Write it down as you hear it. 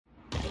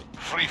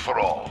free for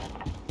all.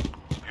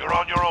 You're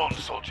on your own,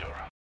 soldier.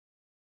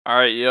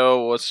 Alright,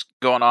 yo, what's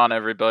going on,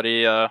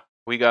 everybody?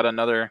 We got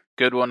another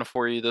good one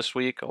for you this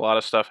week. A lot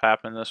of stuff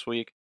happened this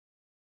week.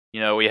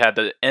 We had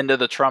the end of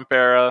the Trump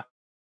era,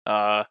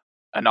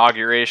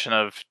 inauguration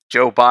of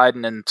Joe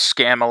Biden and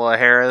Kamala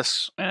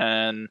Harris,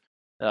 and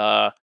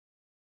what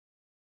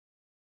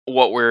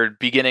we're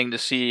beginning to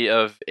see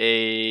of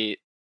a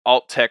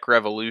alt-tech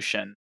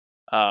revolution.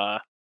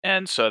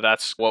 And so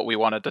that's what we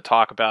wanted to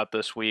talk about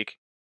this week.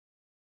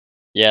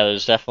 Yeah,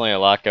 there's definitely a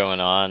lot going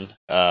on.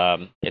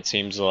 It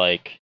seems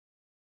like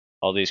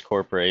all these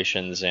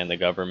corporations and the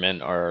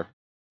government are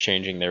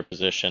changing their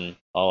position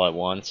all at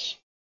once,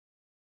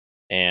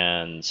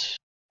 and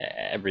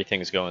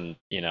everything's going,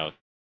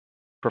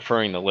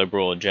 preferring the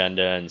liberal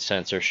agenda and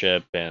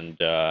censorship and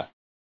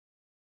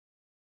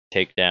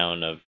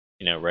takedown of,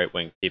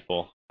 right-wing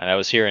people. And I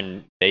was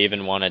hearing they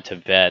even wanted to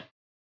vet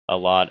a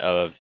lot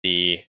of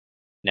the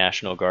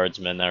National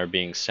Guardsmen that are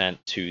being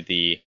sent to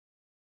the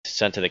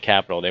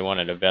Capitol. They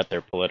wanted to vet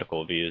their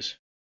political views.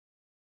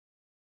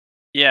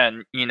 Yeah,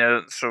 and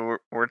so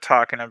we're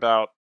talking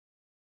about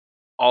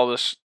all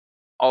this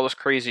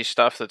crazy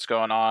stuff that's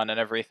going on and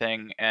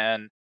everything,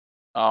 and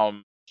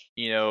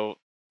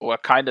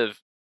what kind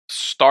of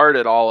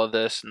started all of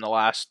this in the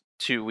last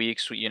 2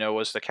 weeks,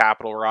 was the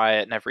Capitol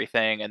riot and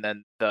everything, and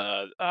then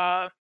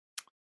the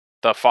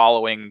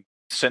following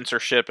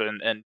censorship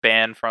and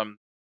ban from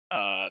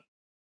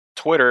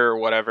Twitter or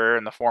whatever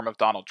in the form of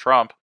Donald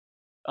Trump.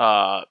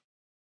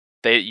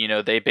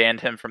 They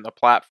banned him from the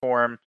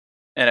platform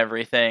and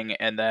everything,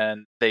 and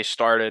then they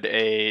started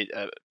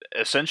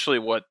essentially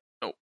what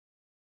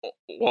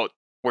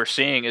we're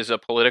seeing is a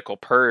political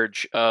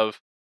purge of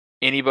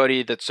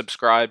anybody that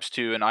subscribes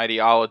to an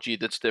ideology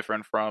that's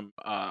different from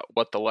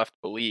what the left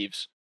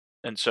believes.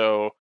 And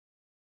so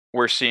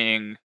we're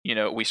seeing,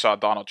 we saw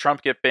Donald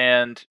Trump get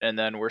banned, and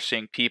then we're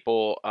seeing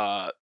people,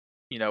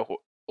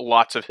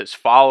 lots of his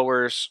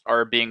followers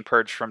are being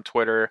purged from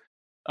Twitter.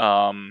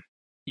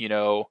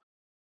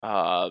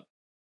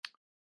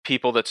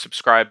 People that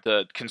subscribe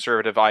to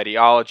conservative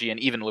ideology and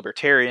even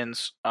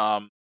libertarians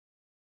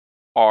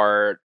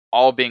are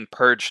all being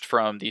purged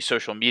from the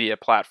social media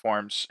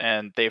platforms,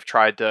 and they've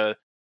tried to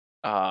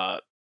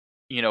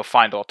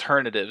find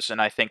alternatives.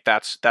 And I think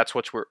that's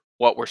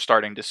what we're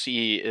starting to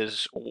see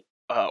is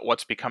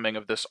what's becoming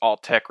of this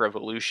alt-tech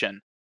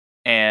revolution.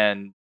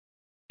 And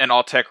an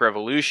alt-tech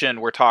revolution,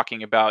 we're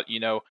talking about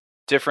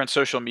different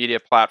social media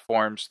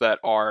platforms that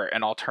are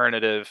an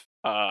alternative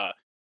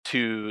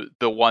to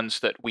the ones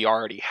that we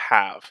already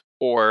have,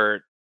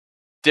 or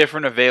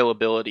different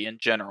availability in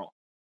general.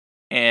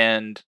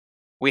 And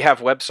we have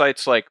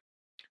websites like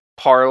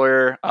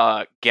Parler,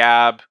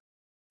 Gab.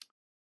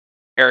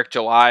 Eric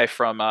July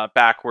from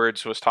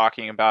Backwards was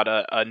talking about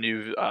a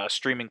new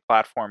streaming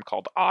platform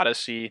called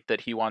Odyssey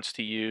that he wants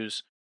to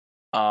use.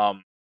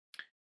 And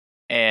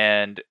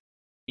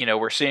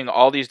we're seeing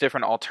all these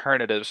different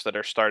alternatives that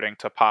are starting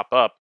to pop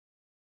up,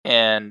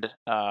 and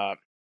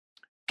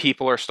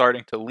people are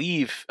starting to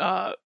leave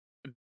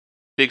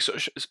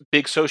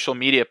big social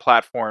media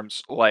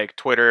platforms like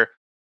Twitter.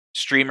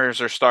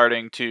 Streamers are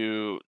starting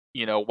to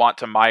want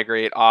to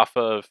migrate off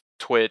of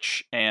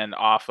Twitch and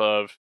off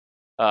of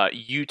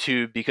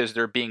YouTube because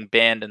they're being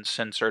banned and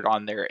censored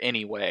on there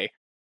anyway.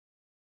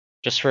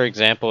 Just for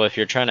example, if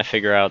you're trying to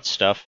figure out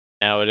stuff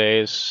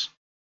nowadays,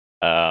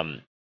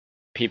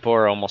 people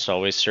are almost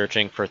always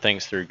searching for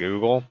things through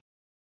Google,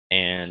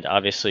 and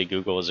obviously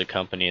Google is a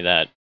company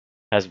that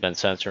has been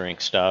censoring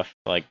stuff.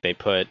 Like, they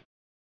put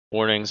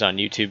warnings on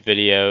YouTube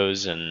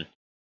videos and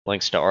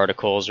links to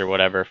articles or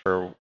whatever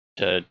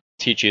to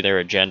teach you their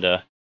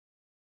agenda.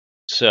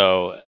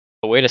 So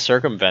a way to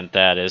circumvent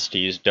that is to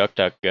use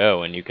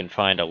DuckDuckGo, and you can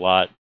find a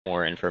lot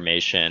more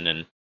information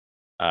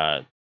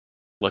and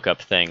look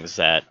up things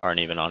that aren't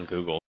even on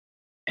Google.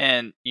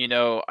 And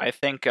I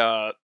think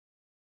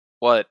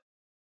what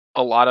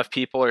a lot of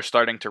people are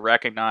starting to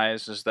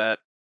recognize is that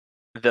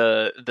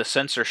the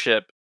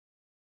censorship,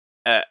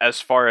 as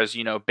far as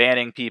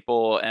banning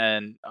people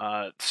and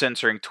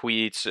censoring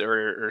tweets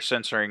or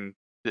censoring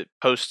the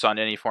posts on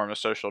any form of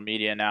social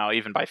media now,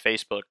 even by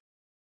Facebook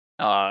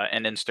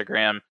and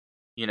Instagram,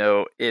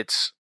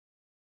 it's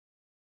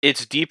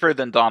deeper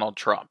than Donald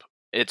Trump.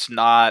 It's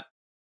not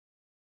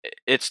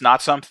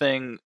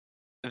something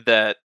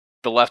that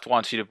the left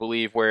wants you to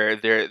believe, where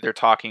they're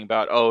talking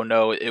about, oh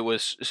no, it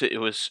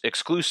was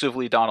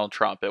exclusively Donald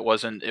Trump. It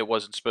wasn't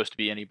supposed to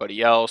be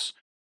anybody else.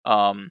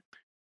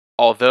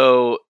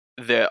 Although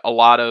a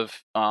lot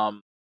of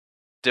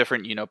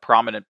different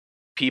prominent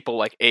people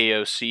like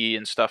AOC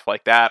and stuff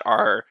like that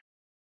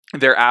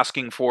they're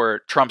asking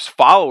for Trump's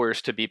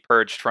followers to be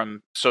purged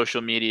from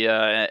social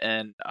media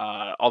and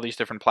all these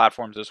different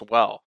platforms as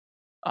well.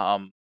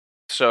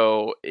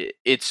 So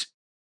it's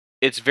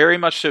very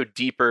much so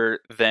deeper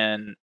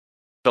than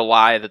the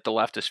lie that the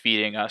left is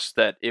feeding us,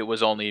 that it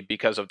was only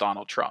because of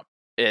Donald Trump.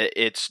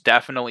 It's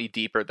definitely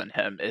deeper than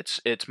him.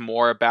 It's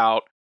more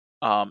about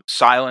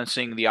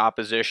silencing the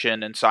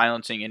opposition and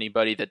silencing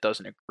anybody that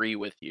doesn't agree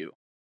with you.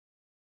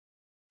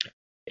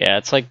 Yeah,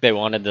 it's like they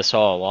wanted this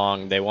all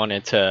along. They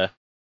wanted to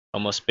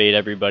almost bait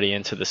everybody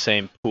into the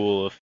same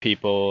pool of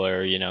people,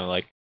 or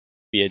like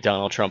be a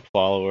Donald Trump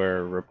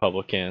follower,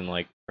 Republican,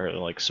 or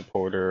like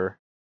supporter,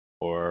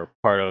 or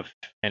part of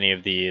any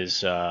of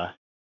these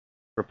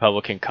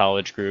Republican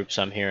college groups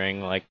I'm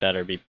hearing like that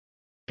are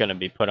gonna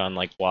be put on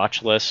like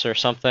watch lists or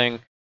something.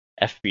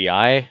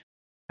 FBI,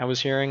 I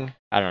was hearing.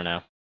 I don't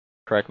know.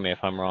 Correct me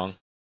if I'm wrong,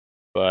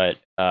 but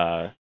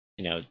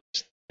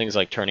things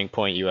like Turning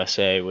Point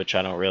USA, which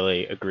I don't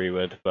really agree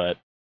with, but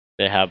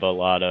they have a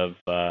lot of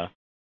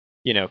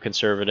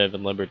conservative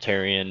and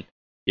libertarian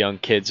young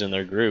kids in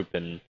their group,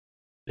 and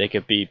they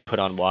could be put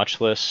on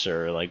watch lists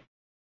or like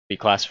be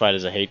classified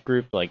as a hate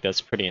group. Like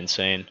that's pretty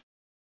insane.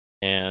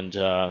 And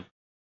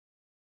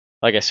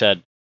like I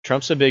said,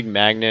 Trump's a big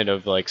magnet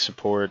of like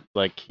support.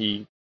 Like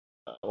a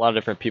lot of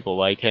different people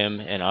like him,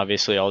 and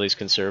obviously all these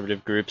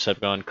conservative groups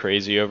have gone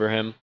crazy over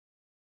him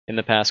in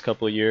the past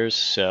couple of years.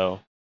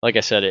 So, like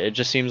I said, it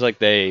just seems like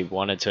they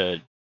wanted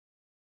to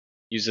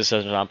use this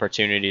as an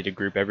opportunity to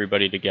group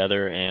everybody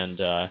together and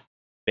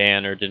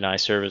ban or deny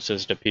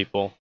services to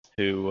people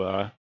who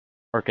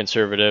are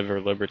conservative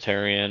or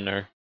libertarian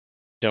or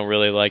don't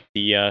really like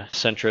the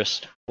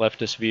centrist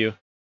leftist view.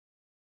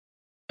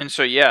 And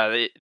so,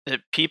 yeah,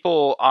 the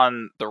people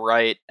on the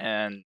right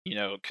and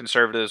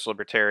conservatives,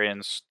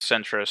 libertarians,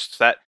 centrists,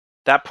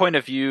 that point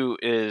of view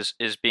is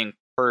being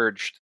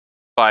purged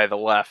by the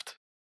left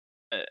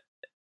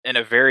in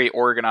a very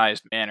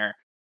organized manner.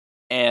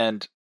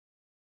 And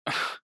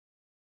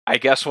I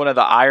guess one of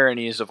the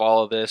ironies of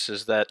all of this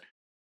is that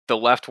the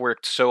left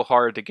worked so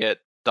hard to get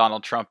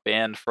Donald Trump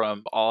banned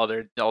from all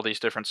these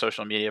different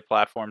social media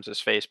platforms, as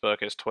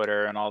Facebook, as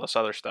Twitter, and all this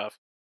other stuff.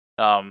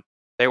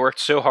 They worked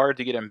so hard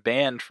to get him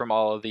banned from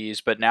all of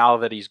these, but now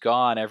that he's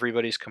gone,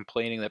 everybody's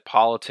complaining that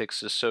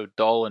politics is so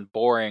dull and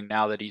boring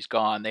now that he's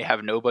gone. They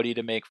have nobody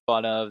to make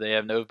fun of, they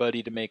have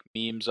nobody to make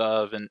memes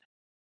of,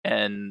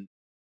 and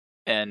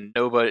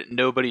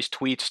nobody's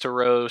tweets to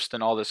roast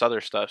and all this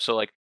other stuff. So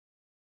like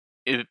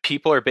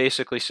people are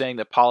basically saying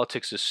that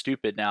politics is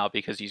stupid now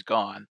because he's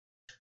gone.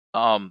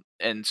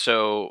 And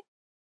so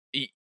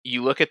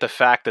you look at the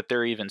fact that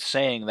they're even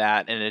saying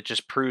that, and it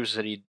just proves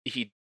that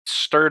he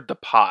stirred the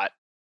pot.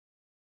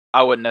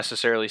 I wouldn't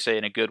necessarily say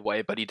in a good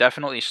way, but he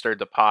definitely stirred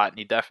the pot, and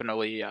he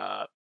definitely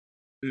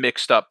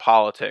mixed up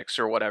politics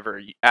or whatever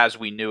as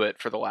we knew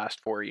it for the last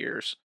 4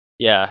 years.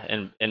 Yeah,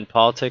 and in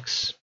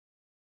politics,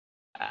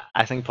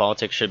 I think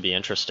politics should be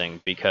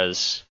interesting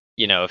because,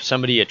 if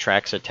somebody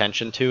attracts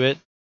attention to it,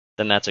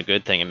 then that's a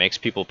good thing. It makes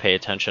people pay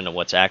attention to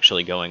what's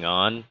actually going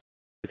on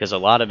because a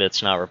lot of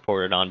it's not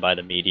reported on by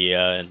the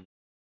media, and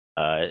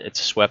it's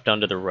swept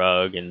under the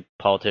rug, and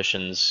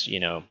politicians,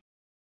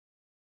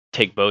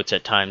 take votes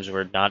at times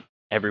where not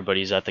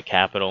everybody's at the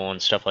Capitol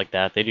and stuff like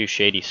that. They do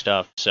shady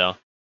stuff. So,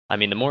 I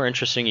mean, the more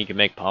interesting you can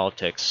make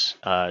politics,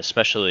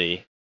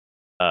 especially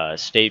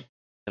state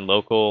and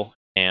local,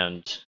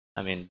 and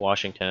I mean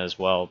Washington as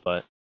well.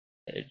 But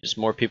just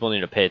more people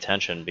need to pay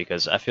attention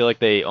because I feel like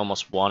they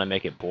almost want to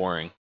make it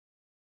boring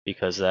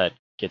because that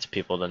gets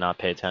people to not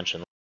pay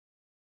attention.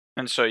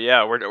 And so,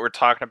 yeah, we're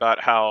talking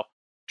about how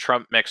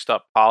Trump mixed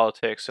up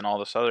politics and all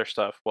this other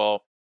stuff.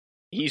 Well,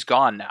 he's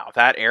gone now.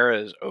 That era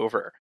is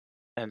over.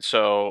 And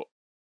so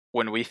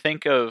when we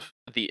think of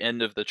the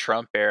end of the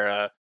Trump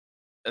era,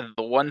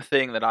 the one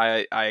thing that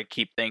I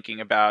keep thinking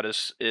about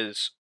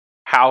is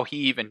how he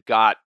even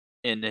got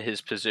into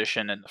his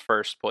position in the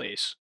first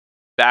place.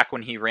 Back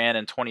when he ran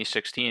in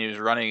 2016, he was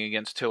running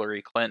against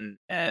Hillary Clinton,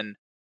 and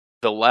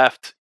the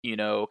left,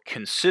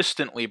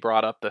 consistently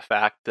brought up the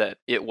fact that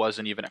it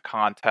wasn't even a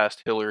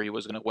contest. Hillary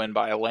was going to win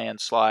by a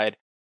landslide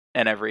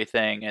and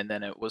everything. And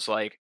then it was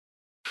like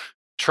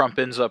Trump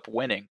ends up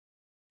winning.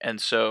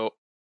 And so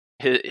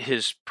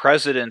his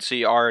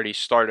presidency already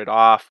started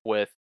off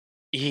with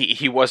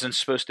he wasn't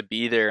supposed to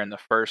be there in the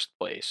first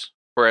place,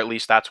 or at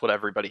least that's what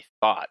everybody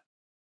thought.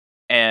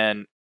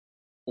 And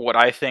what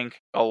I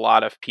think a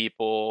lot of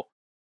people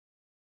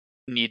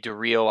need to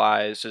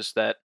realize is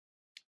that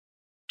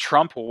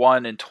Trump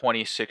won in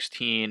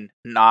 2016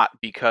 not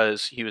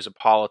because he was a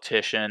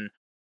politician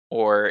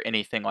or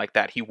anything like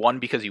that. He won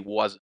because he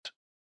wasn't.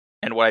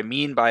 And what I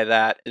mean by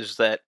that is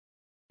that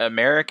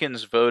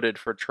Americans voted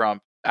for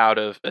Trump out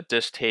of a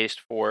distaste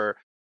for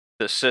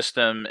the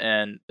system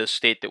and the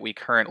state that we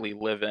currently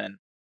live in,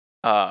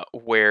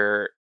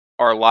 where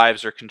our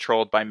lives are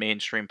controlled by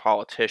mainstream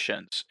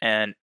politicians.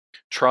 And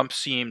Trump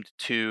seemed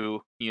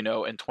to, in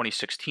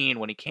 2016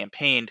 when he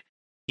campaigned,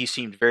 he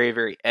seemed very,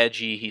 very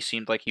edgy. He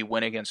seemed like he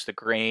went against the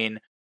grain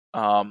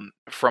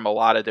from a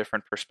lot of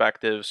different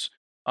perspectives.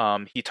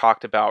 He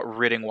talked about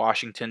ridding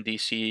Washington,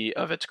 D.C.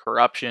 of its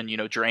corruption,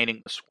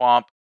 draining the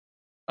swamp.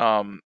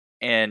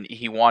 And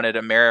he wanted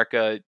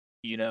America,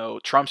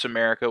 Trump's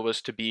America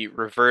was to be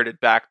reverted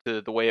back to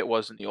the way it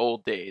was in the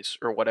old days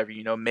or whatever,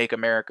 make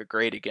America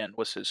great again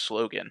was his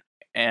slogan.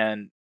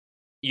 And,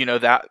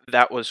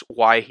 that was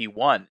why he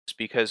won. It's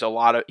because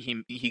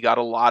he got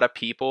a lot of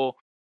people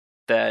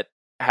that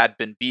had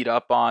been beat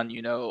up on,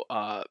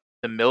 the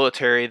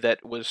military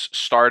that was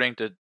starting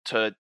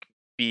to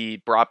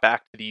be brought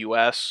back to the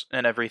U.S.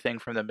 and everything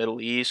from the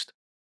Middle East.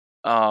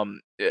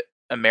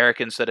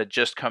 Americans that had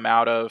just come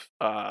out of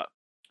a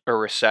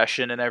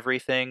recession and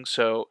everything.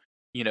 So,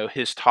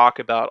 his talk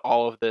about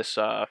all of this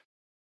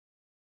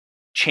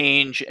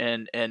change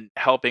and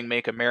helping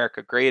make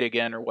America great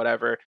again or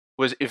whatever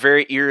was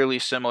very eerily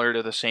similar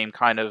to the same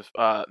kind of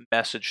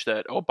message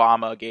that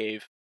Obama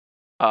gave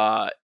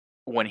uh,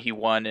 when he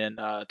won in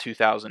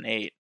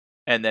 2008,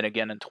 and then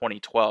again in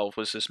 2012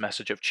 was this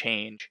message of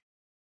change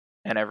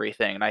and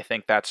everything. And I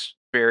think that's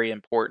very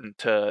important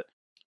to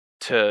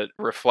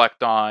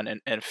reflect on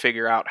and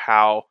figure out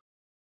how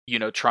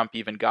Trump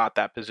even got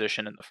that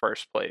position in the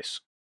first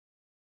place.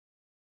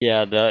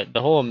 Yeah, the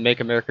whole "Make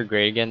America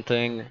Great Again"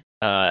 thing.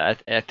 I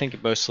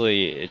think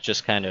mostly it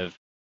just kind of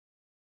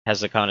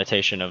has the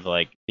connotation of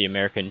like the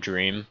American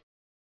dream,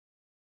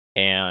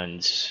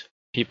 and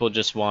people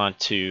just want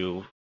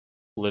to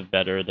live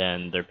better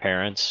than their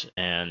parents.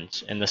 And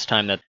in this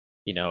time that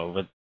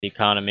with the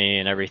economy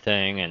and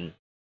everything, and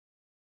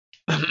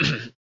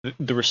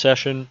the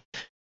recession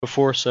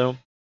before, so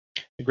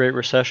the Great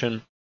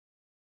Recession,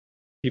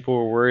 people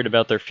were worried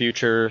about their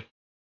future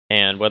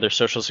and whether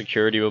Social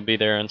Security will be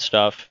there and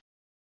stuff.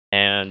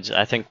 And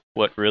I think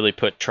what really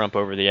put Trump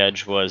over the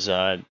edge was,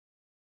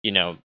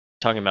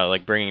 talking about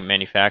like bringing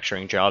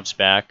manufacturing jobs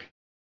back.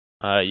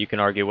 You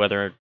can argue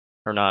whether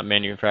or not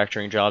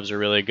manufacturing jobs are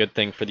really a good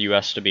thing for the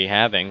U.S. to be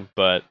having,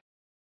 but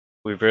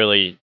we've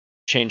really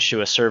changed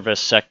to a service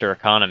sector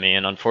economy,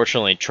 and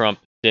unfortunately, Trump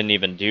didn't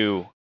even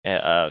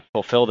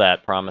fulfill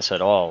that promise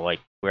at all. Like,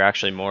 we're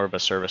actually more of a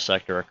service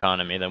sector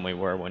economy than we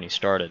were when he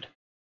started.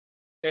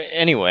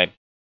 Anyway,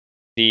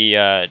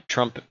 the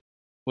Trump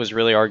was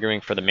really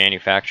arguing for the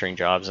manufacturing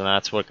jobs, and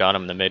that's what got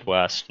him the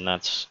Midwest, and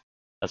that's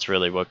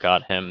really what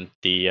got him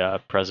the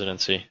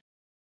presidency.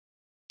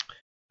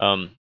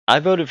 I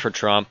voted for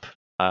Trump.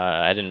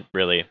 I didn't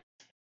really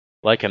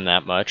like him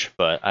that much,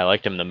 but I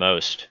liked him the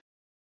most.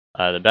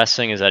 The best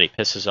thing is that he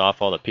pisses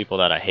off all the people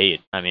that I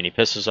hate. I mean, he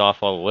pisses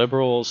off all the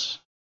liberals.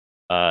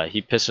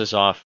 He pisses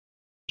off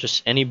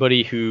just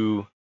anybody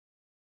who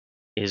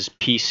is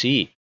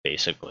PC,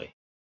 basically.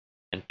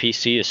 And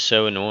PC is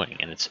so annoying,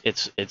 and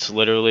it's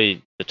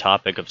literally the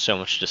topic of so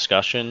much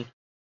discussion,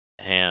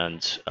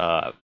 and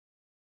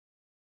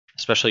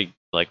especially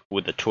like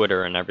with the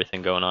Twitter and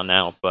everything going on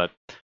now. But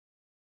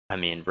I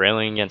mean,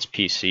 railing against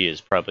PC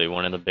is probably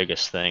one of the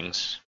biggest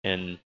things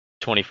in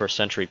 21st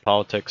century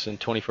politics and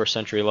 21st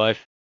century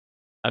life.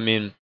 I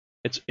mean,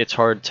 it's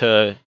hard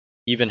to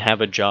even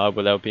have a job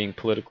without being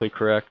politically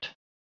correct,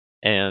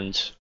 and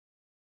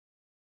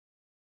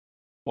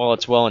while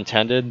it's well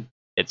intended,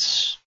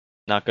 it's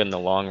not good in the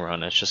long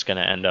run. It's just going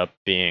to end up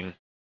being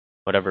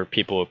whatever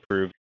people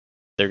approve.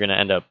 They're going to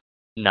end up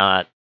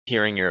not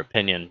hearing your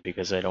opinion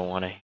because they don't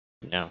want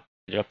to,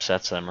 it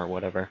upsets them or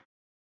whatever.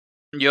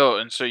 Yo,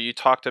 and so you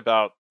talked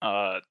about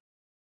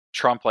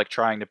Trump like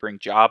trying to bring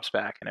jobs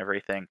back and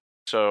everything.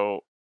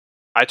 So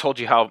I told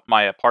you how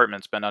my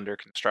apartment's been under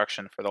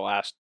construction for the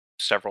last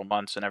several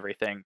months and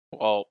everything.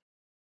 Well,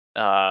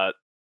 a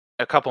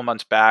couple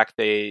months back,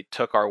 they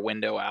took our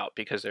window out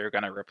because they were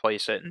going to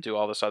replace it and do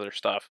all this other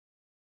stuff.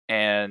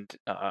 And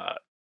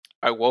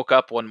I woke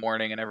up one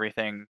morning and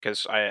everything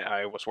because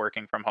I was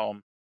working from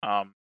home.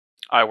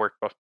 I worked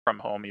from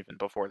home even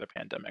before the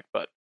pandemic,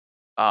 but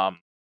I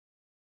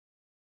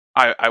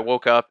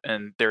woke up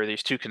and there were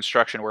these two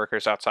construction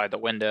workers outside the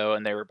window,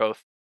 and they were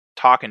both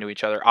talking to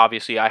each other.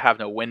 Obviously, I have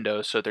no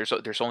windows, so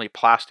there's only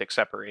plastic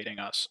separating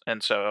us,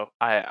 and so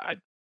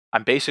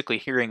I'm basically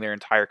hearing their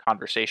entire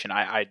conversation.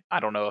 I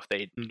don't know if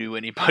they knew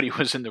anybody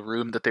was in the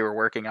room that they were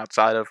working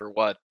outside of or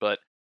what, but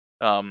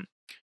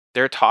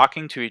they're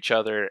talking to each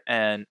other,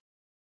 and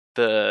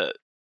the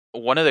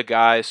one of the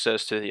guys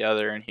says to the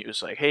other, and he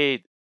was like,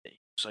 "Hey,"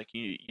 he's like,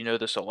 "You know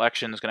this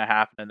election is going to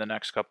happen in the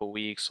next couple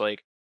weeks.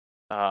 Like,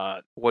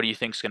 what do you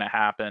think's going to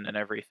happen and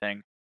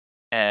everything?"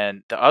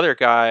 And the other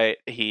guy,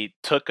 he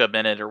took a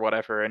minute or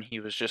whatever, and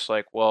he was just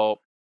like,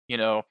 "Well,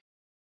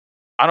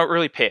 I don't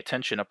really pay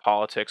attention to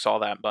politics all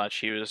that much."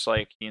 He was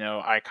like,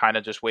 "I kind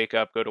of just wake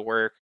up, go to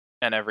work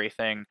and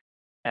everything,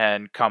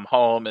 and come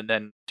home and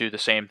then do the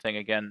same thing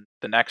again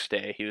the next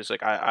day." He was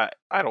like, I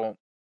don't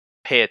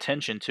pay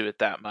attention to it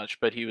that much,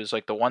 but he was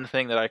like, "The one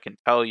thing that I can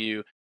tell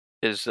you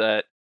is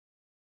that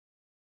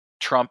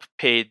Trump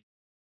paid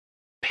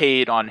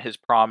on his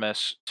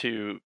promise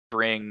to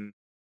bring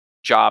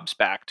jobs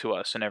back to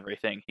us and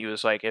everything." He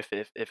was like, if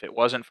it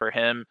wasn't for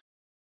him,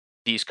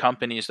 these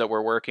companies that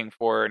we're working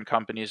for and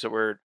companies that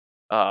were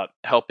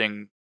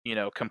helping,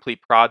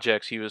 complete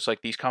projects, he was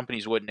like, these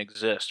companies wouldn't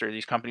exist, or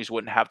these companies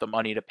wouldn't have the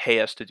money to pay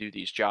us to do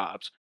these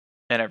jobs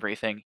and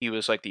everything. He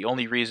was like, the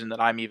only reason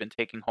that I'm even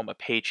taking home a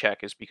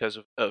paycheck is because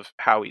of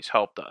how he's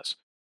helped us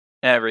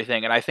and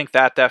everything. And I think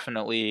that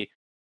definitely,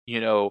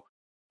 you know,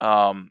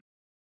 um,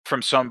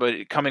 from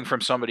somebody coming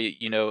from somebody,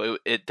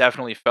 it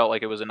definitely felt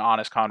like it was an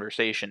honest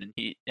conversation,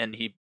 and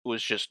he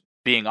was just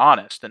being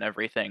honest and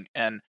everything.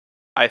 And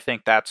I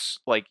think that's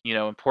like,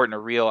 important to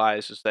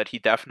realize is that he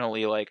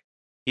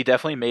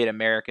definitely made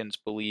Americans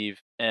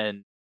believe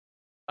in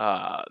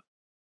uh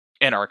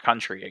in our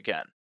country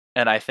again.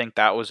 And I think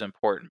that was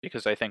important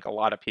because I think a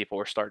lot of people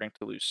were starting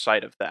to lose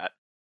sight of that.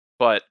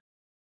 But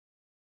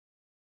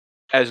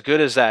as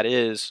good as that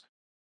is,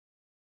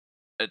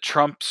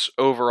 Trump's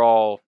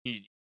overall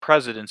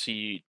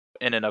presidency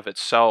in and of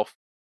itself,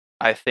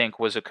 I think,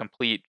 was a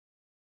complete,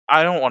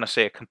 I don't want to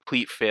say a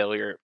complete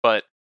failure,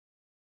 but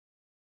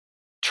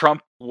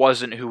Trump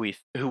wasn't who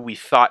we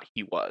thought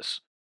he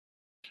was.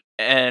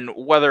 And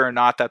whether or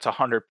not that's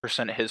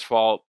 100% his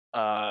fault,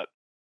 I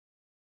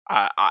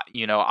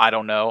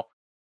don't know.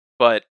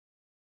 But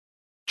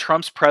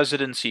Trump's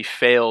presidency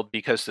failed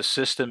because the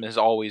system has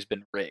always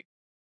been rigged.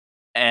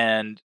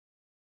 And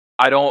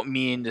I don't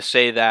mean to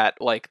say that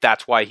like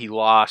that's why he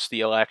lost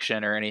the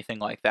election or anything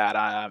like that.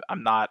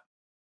 I'm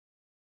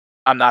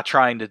not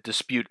trying to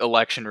dispute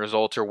election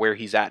results or where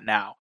he's at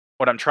now.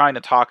 What I'm trying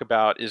to talk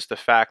about is the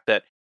fact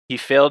that he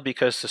failed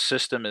because the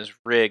system is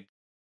rigged,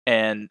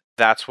 and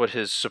that's what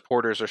his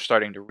supporters are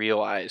starting to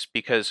realize.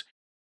 Because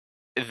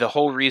the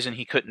whole reason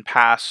he couldn't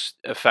pass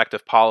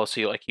effective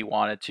policy like he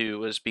wanted to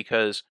was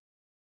because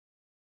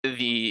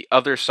the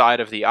other side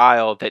of the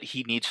aisle that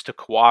he needs to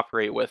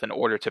cooperate with in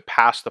order to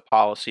pass the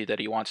policy that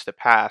he wants to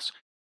pass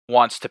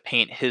wants to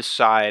paint his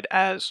side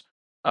as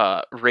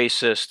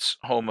racists,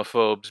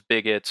 homophobes,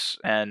 bigots,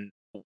 and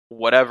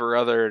whatever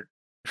other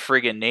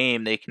friggin'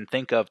 name they can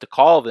think of to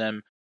call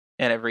them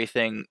and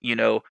everything.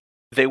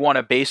 They want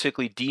to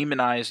basically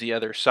demonize the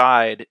other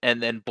side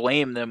and then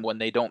blame them when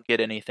they don't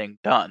get anything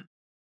done.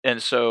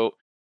 And so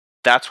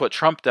that's what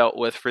Trump dealt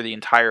with for the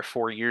entire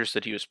 4 years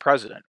that he was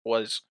president.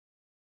 Was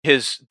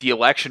the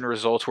election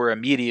results were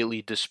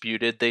immediately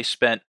disputed. They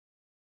spent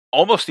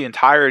almost the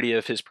entirety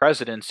of his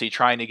presidency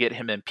trying to get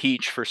him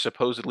impeached for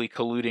supposedly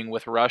colluding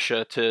with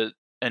Russia to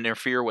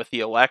interfere with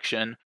the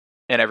election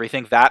and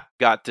everything. That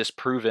got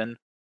disproven,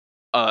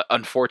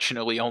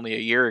 unfortunately, only a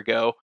year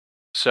ago.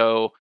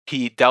 So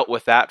he dealt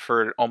with that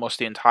for almost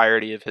the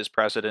entirety of his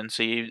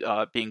presidency,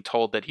 being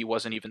told that he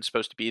wasn't even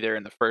supposed to be there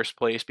in the first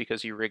place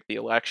because he rigged the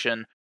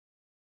election.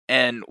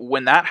 And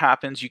when that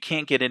happens, you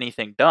can't get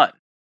anything done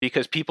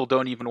because people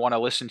don't even want to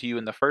listen to you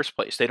in the first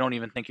place. They don't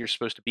even think you're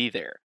supposed to be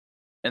there.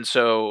 And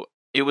so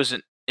it was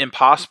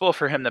impossible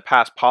for him to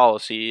pass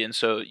policy. And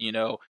so,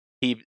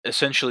 he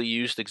essentially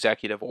used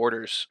executive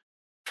orders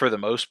for the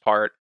most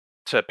part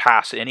to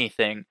pass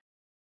anything.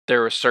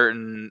 There were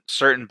certain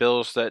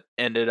bills that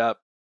ended up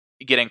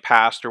getting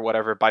passed or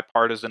whatever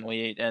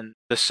bipartisanly in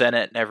the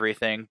Senate and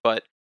everything,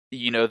 but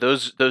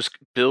those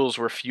bills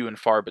were few and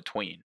far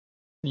between.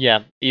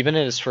 Yeah, even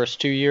in his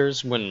first 2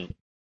 years when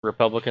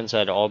Republicans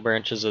had all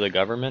branches of the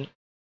government,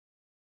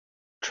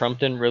 Trump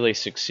didn't really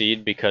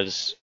succeed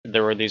because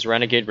there were these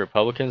renegade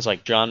Republicans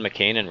like John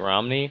McCain and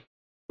Romney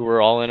who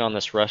were all in on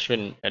this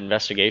Russian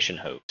investigation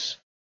hoax.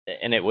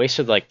 And it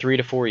wasted like 3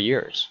 to 4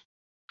 years.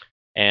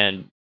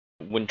 And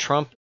when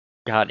Trump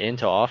got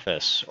into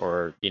office,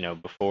 or,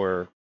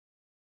 before,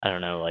 I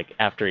don't know, like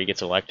after he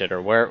gets elected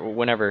or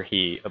whenever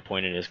he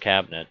appointed his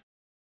cabinet,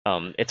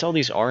 it's all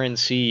these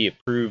RNC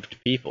approved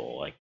people,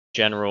 like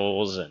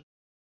generals and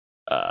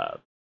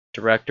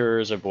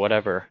directors of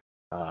whatever.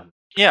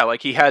 Yeah,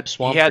 like he had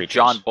Swamp John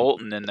creatures.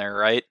 Bolton in there,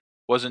 right?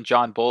 Wasn't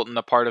John Bolton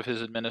a part of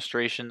his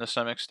administration to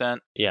some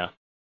extent? Yeah,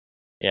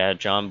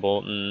 John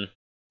Bolton,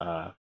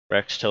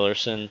 Rex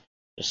Tillerson,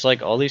 just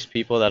like all these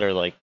people that are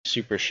like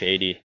super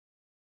shady.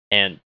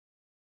 And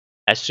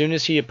as soon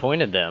as he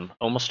appointed them,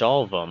 almost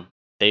all of them,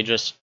 they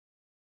just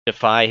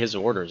defy his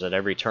orders at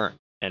every turn.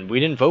 And we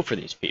didn't vote for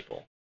these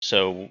people,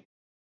 so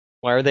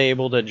why are they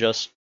able to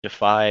just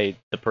defy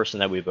the person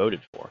that we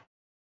voted for?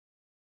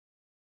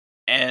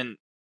 And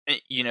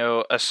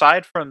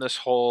aside from this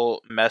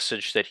whole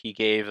message that he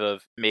gave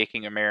of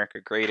making America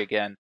great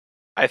again,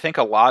 I think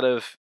a lot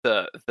of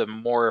the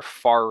more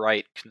far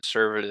right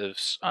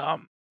conservatives,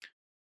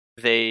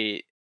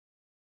 they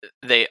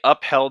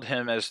upheld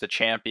him as the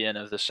champion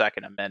of the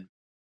Second Amendment,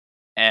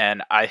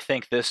 and I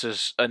think this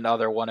is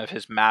another one of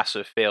his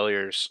massive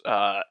failures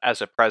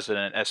as a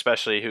president,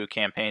 especially who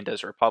campaigned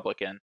as a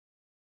Republican.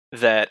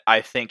 That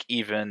I think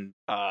even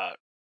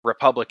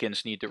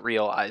Republicans need to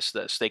realize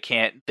this. They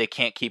can't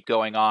keep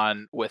going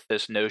on with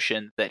this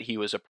notion that he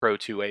was a pro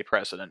 2A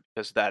president,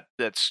 because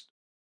that's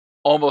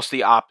almost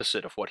the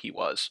opposite of what he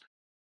was.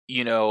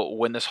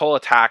 When this whole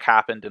attack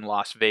happened in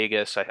Las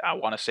Vegas, I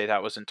want to say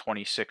that was in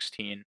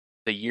 2016,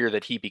 the year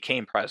that he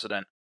became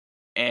president.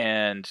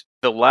 And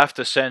the left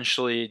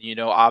essentially,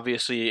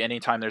 obviously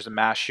anytime there's a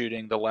mass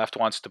shooting, the left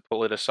wants to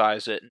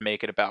politicize it and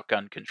make it about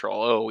gun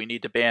control. Oh, we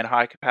need to ban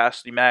high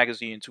capacity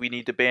magazines. We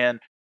need to ban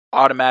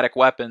automatic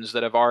weapons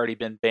that have already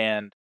been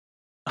banned.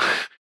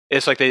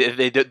 It's like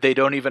they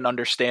don't even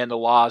understand the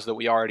laws that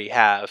we already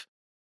have,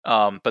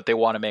 but they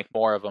want to make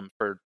more of them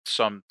for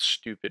some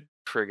stupid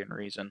friggin'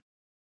 reason.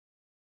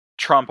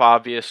 Trump,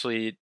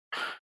 obviously,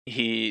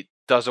 he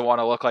doesn't want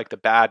to look like the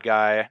bad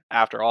guy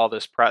after all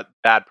this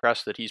bad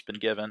press that he's been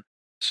given.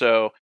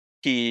 So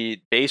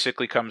he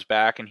basically comes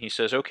back and he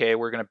says, okay,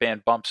 we're going to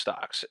ban bump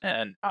stocks.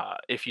 And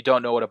if you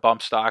don't know what a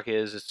bump stock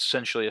is, it's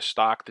essentially a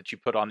stock that you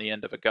put on the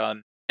end of a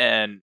gun.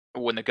 And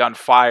when the gun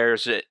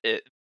fires,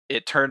 it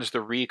it turns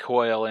the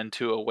recoil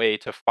into a way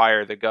to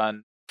fire the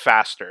gun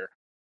faster,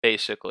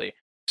 basically.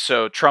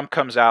 So Trump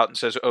comes out and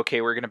says, okay,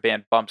 we're going to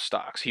ban bump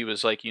stocks. He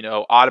was like,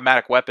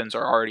 automatic weapons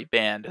are already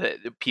banned.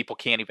 People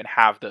can't even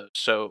have those.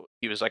 So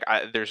he was like,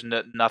 there's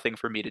nothing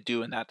for me to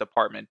do in that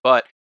department.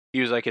 But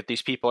he was like, if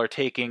these people are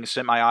taking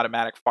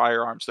semi-automatic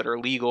firearms that are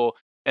legal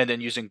and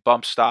then using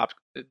bump stocks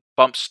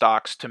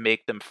to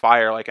make them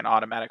fire like an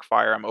automatic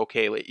firearm,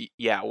 okay,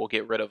 yeah, we'll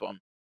get rid of them.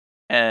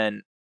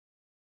 And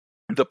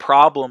the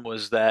problem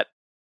was that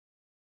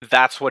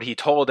that's what he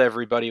told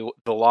everybody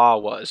the law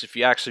was. If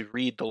you actually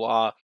read the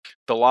law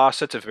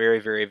sets a very,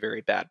 very, very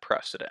bad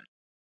precedent.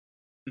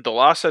 The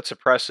law sets a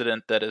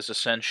precedent that is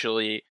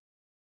essentially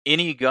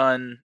any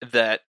gun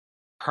that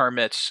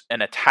permits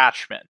an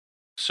attachment.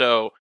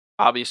 So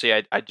obviously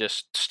I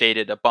just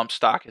stated a bump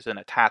stock is an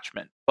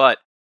attachment, but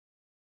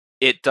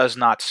it does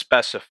not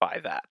specify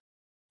that.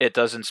 It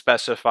doesn't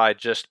specify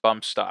just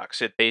bump stocks.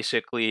 It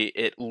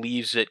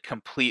leaves it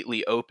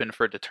completely open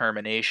for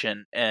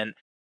determination, and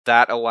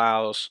that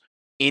allows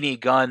any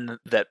gun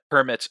that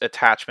permits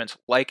attachments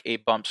like a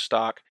bump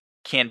stock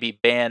can be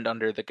banned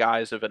under the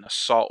guise of an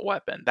assault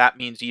weapon. That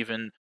means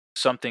even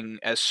something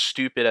as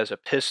stupid as a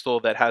pistol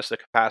that has the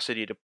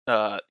capacity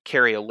to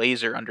carry a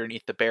laser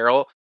underneath the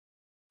barrel,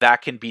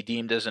 that can be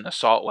deemed as an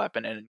assault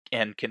weapon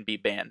and can be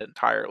banned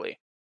entirely,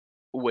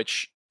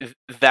 which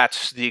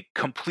that's the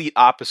complete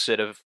opposite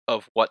of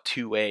what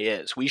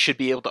 2A is. We should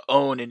be able to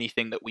own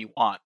anything that we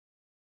want.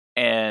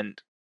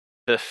 And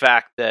the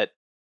fact that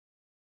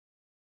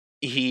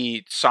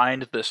he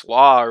signed this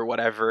law or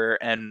whatever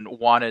and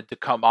wanted to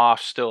come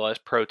off still as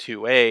pro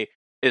 2A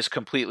is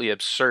completely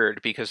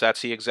absurd, because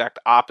that's the exact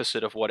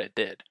opposite of what it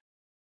did.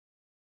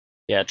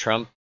 Yeah,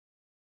 Trump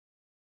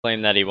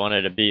claimed that he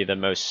wanted to be the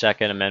most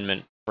Second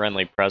Amendment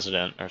friendly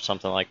president or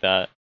something like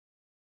that.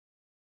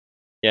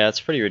 Yeah,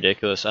 it's pretty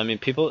ridiculous. I mean,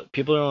 people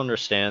don't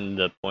understand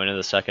the point of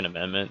the Second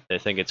Amendment. They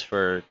think it's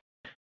for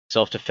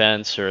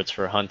self-defense or it's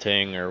for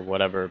hunting or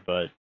whatever,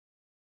 but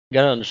you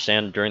gotta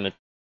understand,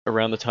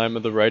 around the time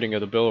of the writing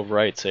of the Bill of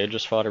Rights, they had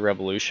just fought a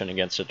revolution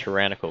against a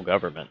tyrannical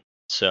government.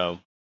 So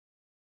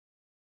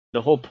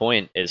the whole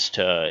point is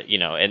to,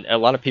 and a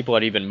lot of people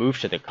had even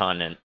moved to the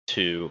continent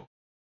to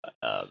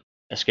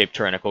escape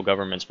tyrannical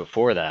governments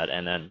before that,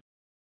 and then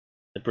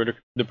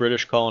the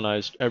British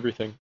colonized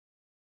everything,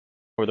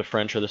 or the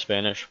French or the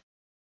Spanish.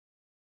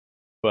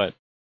 But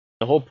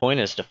the whole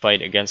point is to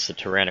fight against the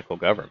tyrannical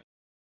government,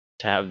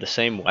 to have the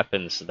same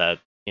weapons that,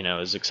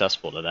 is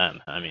accessible to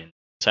them. I mean, it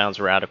sounds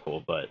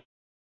radical, but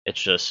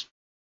it's just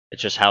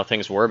how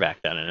things were back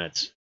then, and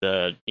it's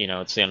the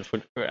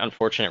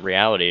unfortunate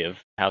reality of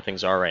how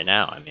things are right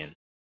now. I mean,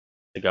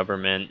 the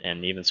government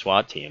and even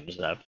SWAT teams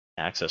have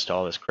access to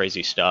all this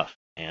crazy stuff,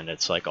 and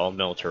it's like all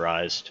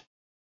militarized,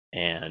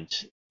 and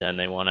then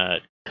they want to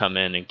come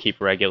in and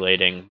keep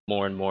regulating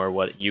more and more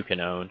what you can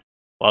own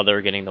while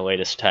they're getting the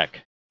latest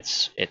tech.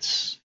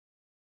 It's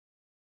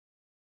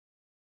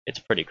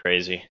pretty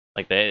crazy.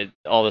 Like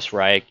all this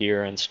riot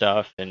gear and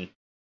stuff, and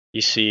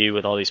you see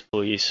with all these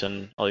police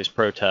and all these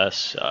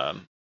protests. I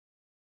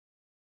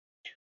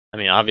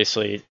mean,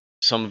 obviously,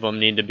 some of them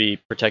need to be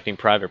protecting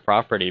private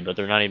property, but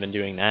they're not even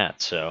doing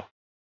that. So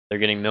they're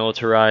getting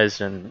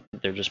militarized, and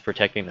they're just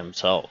protecting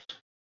themselves.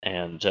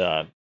 And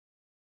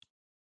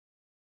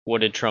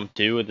what did Trump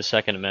do with the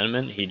Second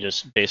Amendment? He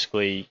just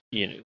basically,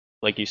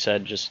 like you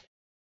said, just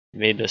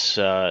made this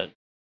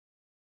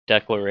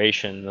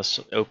declaration, this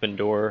open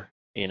door.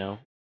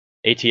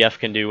 ATF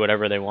can do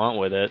whatever they want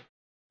with it,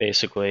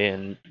 basically,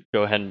 and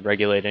go ahead and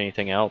regulate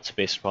anything else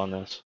based upon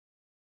this.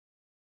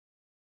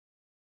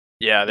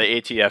 Yeah, the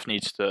ATF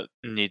needs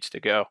to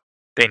go.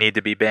 They need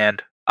to be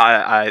banned.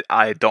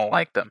 I don't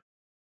like them.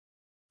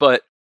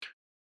 But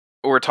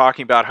we're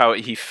talking about how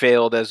he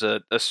failed as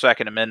a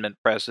Second Amendment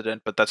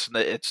president, but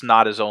it's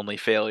not his only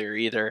failure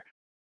either.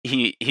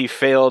 He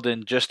failed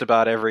in just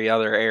about every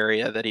other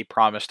area that he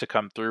promised to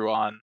come through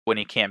on when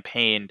he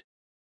campaigned.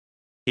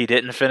 He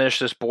didn't finish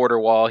this border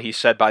wall. He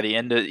said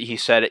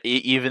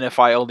even if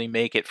I only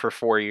make it for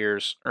 4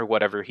 years or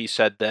whatever, he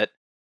said that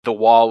the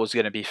wall was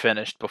going to be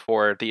finished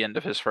before the end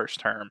of his first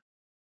term.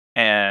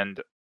 And,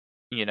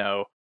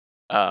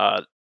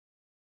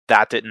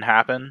 that didn't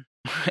happen.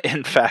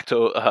 In fact,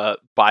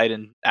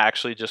 Biden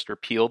actually just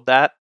repealed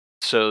that.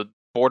 So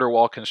border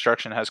wall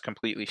construction has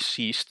completely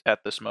ceased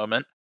at this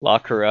moment.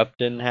 Lock her up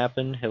didn't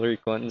happen. Hillary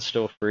Clinton's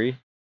still free.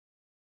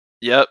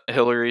 Yep,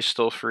 Hillary's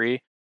still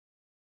free.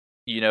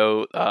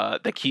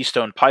 The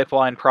Keystone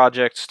Pipeline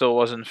project still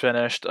wasn't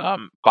finished.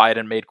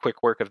 Biden made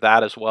quick work of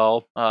that as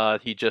well.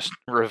 He just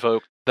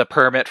revoked the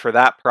permit for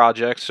that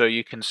project, so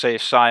you can say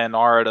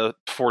sayonara to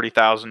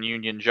 40,000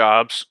 union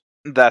jobs.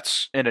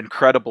 That's an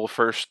incredible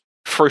first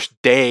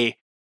day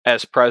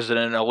as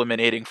president,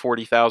 eliminating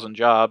 40,000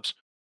 jobs.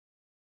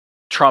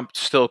 Trump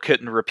still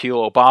couldn't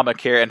repeal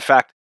Obamacare. In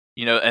fact,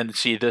 and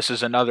see, this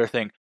is another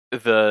thing.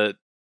 The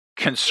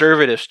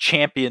conservatives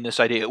champion this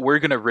idea. We're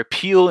going to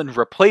repeal and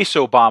replace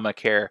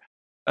Obamacare.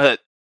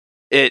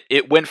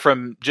 it went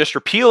from just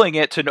repealing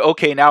it to,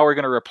 okay, now we're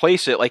going to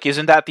replace it. Like,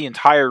 isn't that the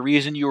entire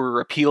reason you were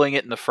repealing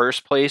it in the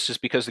first place? Is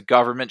because the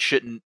government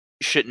shouldn't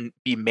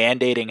be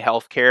mandating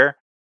healthcare?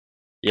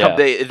 Yeah.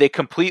 They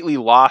completely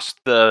lost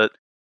the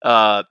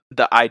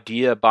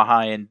idea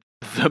behind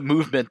the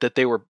movement that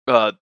they were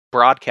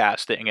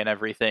broadcasting and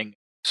everything.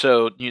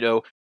 So,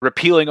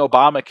 repealing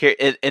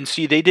Obamacare, and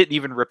see, they didn't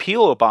even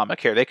repeal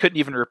Obamacare. They couldn't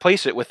even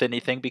replace it with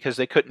anything because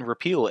they couldn't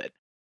repeal it.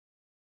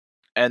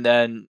 And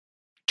then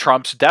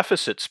Trump's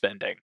deficit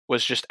spending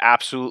was just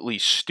absolutely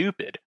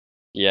stupid.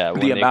 Yeah,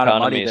 when The the amount of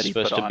economy money is that he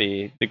supposed put to on.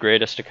 be the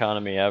greatest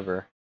economy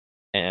ever,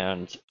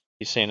 and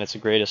he's saying it's the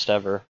greatest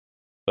ever,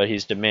 but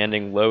he's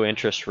demanding low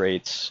interest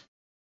rates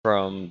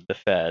from the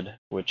Fed,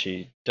 which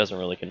he doesn't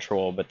really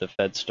control, but the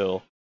Fed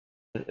still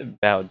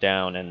bowed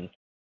down and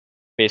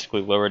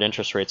basically lowered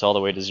interest rates all the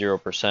way to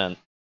 0%.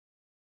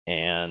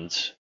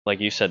 And like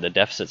you said, the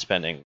deficit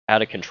spending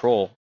out of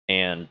control.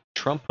 And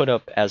Trump put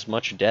up as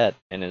much debt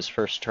in his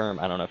first term.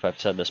 I don't know if I've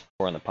said this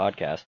before on the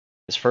podcast.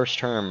 His first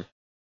term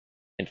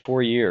in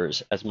 4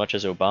 years, as much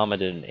as Obama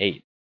did in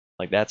 8.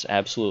 Like, that's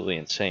absolutely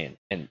insane.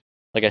 And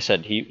like I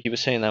said, he was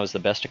saying that was the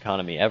best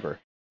economy ever.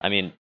 I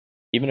mean,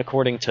 even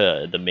according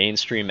to the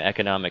mainstream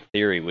economic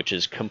theory, which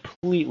is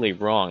completely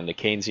wrong, the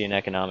Keynesian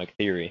economic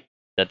theory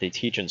that they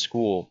teach in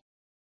school,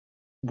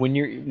 when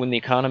the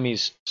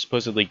economy's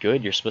supposedly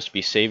good, you're supposed to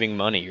be saving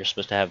money. You're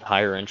supposed to have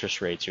higher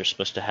interest rates. You're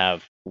supposed to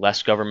have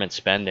less government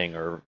spending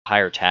or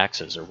higher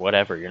taxes or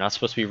whatever. You're not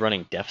supposed to be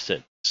running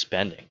deficit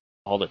spending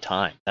all the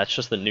time. That's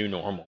just the new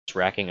normal. It's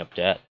racking up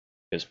debt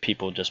because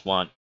people just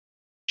want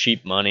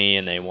cheap money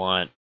and they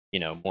want,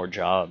 more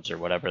jobs or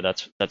whatever.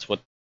 That's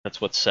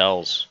what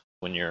sells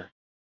when you're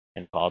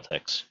in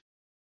politics.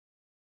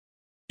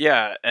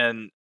 Yeah,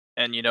 and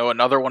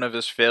another one of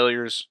his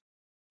failures,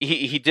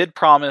 he did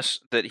promise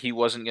that he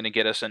wasn't going to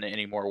get us into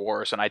any more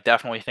wars, and I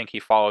definitely think he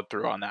followed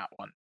through on that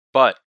one.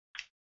 But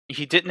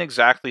he didn't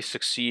exactly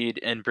succeed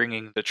in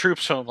bringing the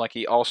troops home like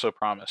he also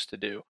promised to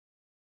do.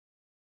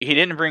 He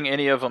didn't bring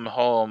any of them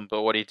home,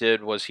 but what he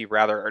did was he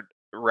rather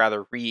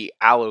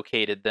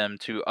reallocated them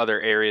to other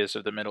areas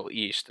of the Middle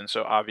East. And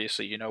so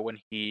obviously, when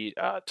he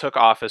took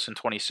office in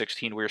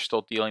 2016, we were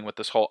still dealing with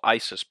this whole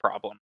ISIS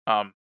problem.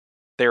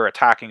 They were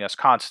attacking us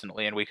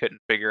constantly, and we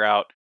couldn't figure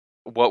out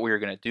what we were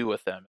going to do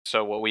with them.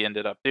 So what we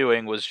ended up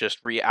doing was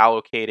just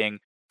reallocating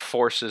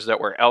forces that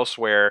were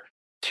elsewhere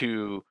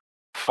to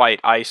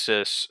fight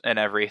ISIS and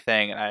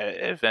everything. And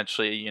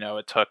eventually,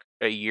 it took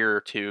a year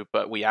or two,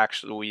 but we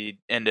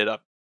ended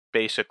up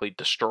basically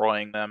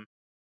destroying them.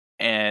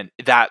 And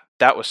that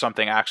was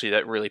something actually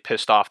that really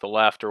pissed off the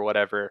left or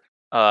whatever,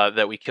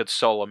 that we killed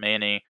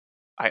Soleimani.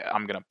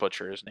 I'm going to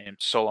butcher his name.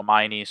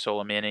 Soleimani.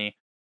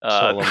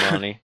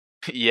 Soleimani.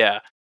 Yeah,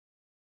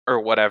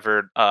 or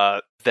whatever,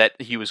 that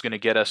he was going to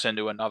get us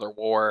into another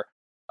war,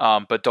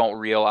 but don't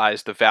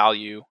realize the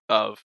value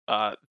of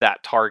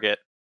that target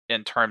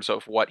in terms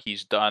of what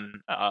he's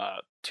done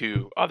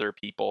to other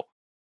people.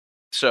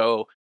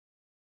 So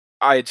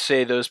I'd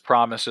say those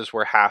promises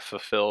were half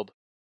fulfilled.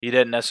 He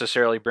didn't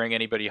necessarily bring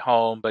anybody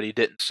home, but he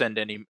didn't send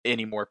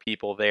any more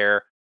people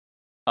there.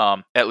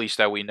 At least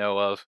that we know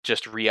of,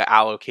 just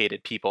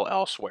reallocated people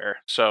elsewhere.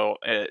 So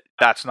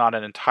that's not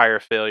an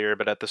entire failure,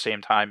 but at the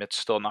same time, it's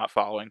still not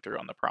following through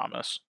on the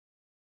promise.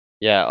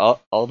 Yeah,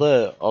 all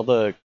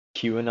the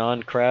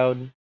QAnon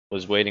crowd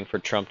was waiting for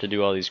Trump to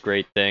do all these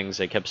great things.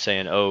 They kept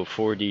saying, "Oh,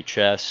 4D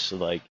chess,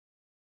 like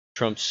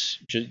Trump's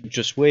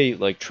just wait,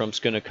 like Trump's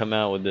gonna come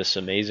out with this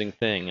amazing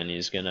thing, and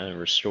he's gonna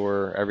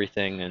restore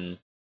everything and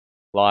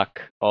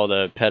lock all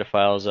the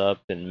pedophiles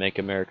up and make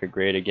America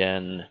great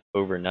again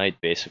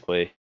overnight,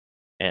 basically."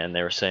 And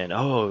they were saying,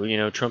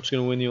 "Oh, Trump's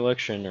gonna win the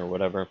election or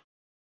whatever,"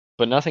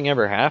 but nothing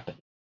ever happened.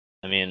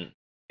 I mean,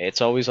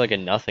 it's always like a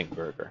nothing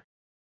burger.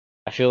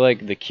 I feel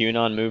like the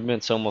QAnon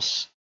movement's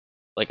almost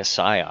like a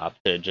psyop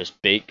to just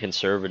bait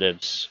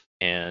conservatives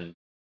and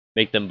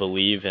make them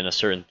believe in a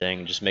certain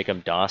thing, just make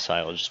them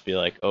docile, just be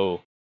like,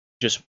 oh,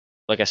 just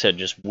like I said,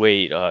 just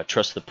wait,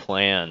 trust the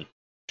plan.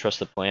 Trust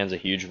the plan's a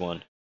huge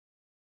one.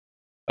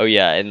 Oh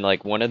yeah, and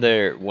like one of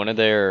their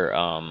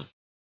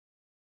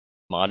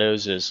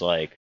mottos is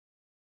like,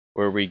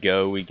 where we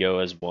go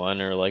as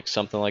one, or like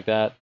something like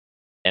that.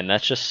 And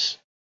that's just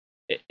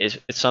it's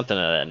something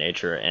of that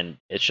nature, and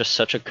it's just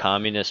such a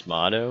communist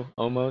motto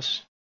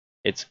almost.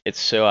 It's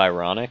so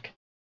ironic,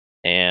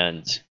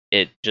 and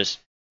it just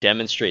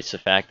demonstrates the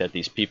fact that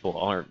these people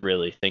aren't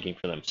really thinking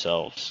for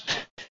themselves.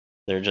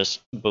 They're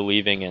just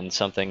believing in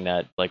something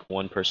that like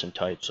one person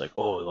types, like,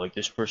 oh, like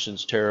this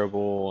person's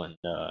terrible, and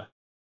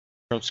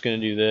Trump's gonna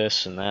do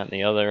this and that and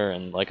the other,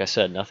 and like I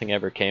said, nothing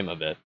ever came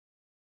of it.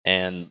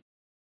 And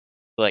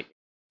like,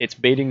 it's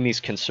baiting these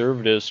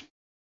conservatives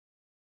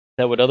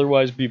that would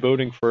otherwise be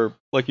voting for,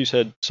 like you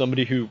said,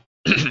 somebody who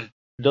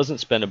doesn't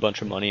spend a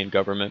bunch of money in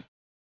government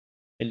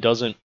and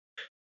doesn't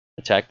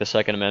attack the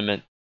Second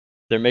Amendment.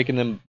 They're making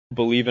them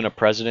believe in a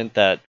president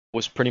that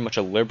was pretty much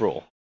a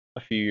liberal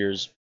a few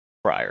years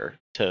prior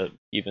to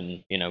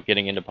even,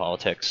 getting into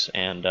politics.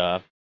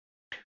 And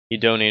he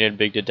donated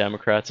big to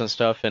Democrats and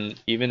stuff. And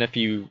even if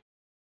you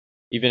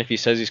even if he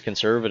says he's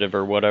conservative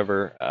or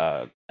whatever,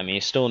 I mean,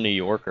 he's still a New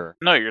Yorker.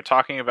 No, you're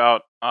talking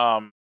about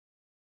the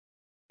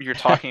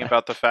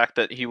fact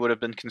that he would have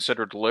been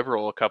considered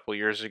liberal a couple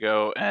years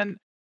ago, and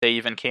they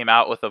even came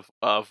out with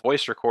a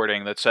voice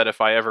recording that said,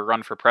 if I ever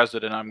run for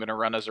president, I'm going to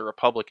run as a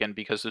Republican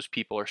because those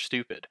people are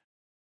stupid.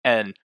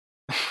 And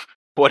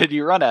what did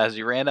he run as?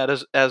 He ran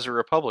as a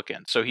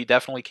Republican. So he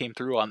definitely came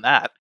through on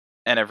that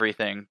and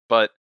everything.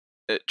 But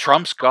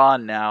Trump's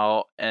gone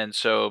now, and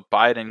so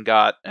Biden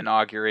got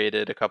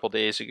inaugurated a couple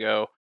days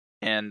ago,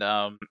 and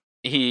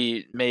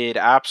he made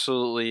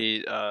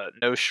absolutely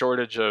no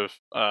shortage of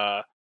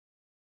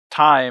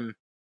time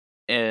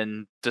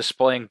in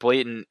displaying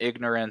blatant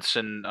ignorance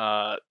and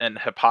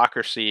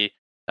hypocrisy.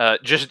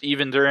 Just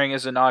even during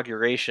his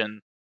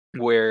inauguration,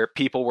 where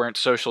people weren't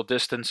social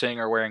distancing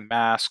or wearing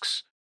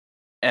masks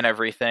and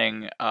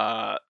everything,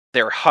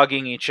 they're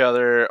hugging each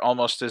other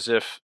almost as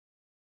if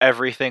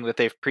everything that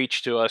they've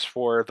preached to us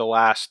for the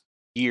last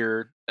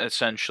year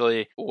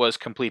essentially was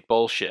complete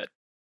bullshit.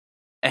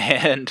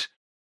 And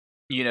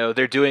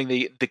they're doing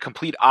the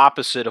complete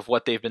opposite of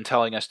what they've been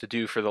telling us to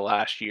do for the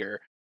last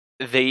year.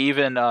 They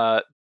even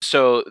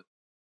so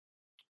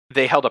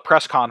they held a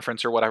press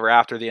conference or whatever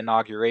after the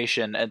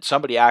inauguration, and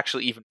somebody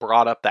actually even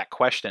brought up that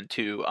question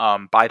to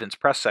Biden's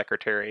press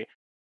secretary,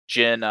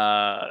 Jen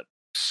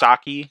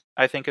Psaki,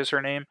 I think is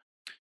her name.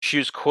 She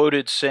was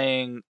quoted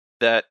saying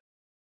that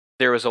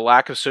there was a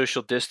lack of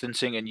social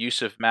distancing and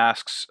use of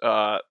masks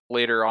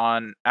later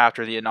on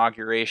after the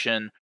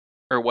inauguration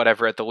or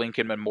whatever at the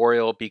Lincoln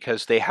Memorial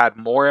because they had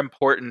more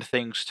important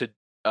things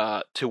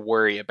to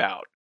worry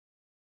about.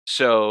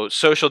 So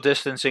social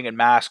distancing and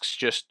masks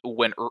just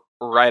went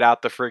right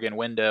out the friggin'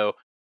 window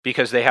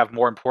because they have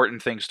more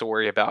important things to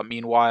worry about.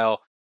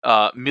 Meanwhile,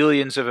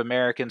 millions of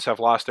Americans have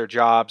lost their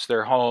jobs,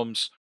 their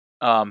homes,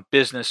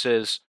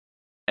 businesses,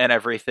 and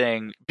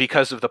everything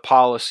because of the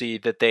policy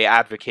that they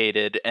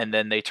advocated, and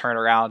then they turn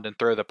around and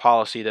throw the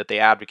policy that they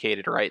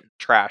advocated right in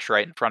the trash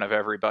right in front of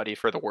everybody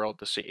for the world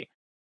to see.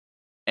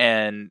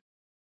 And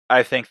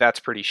I think that's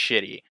pretty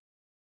shitty.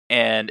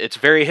 And it's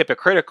very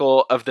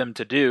hypocritical of them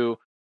to do,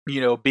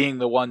 being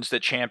the ones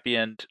that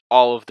championed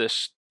all of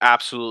this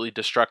absolutely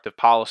destructive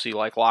policy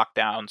like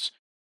lockdowns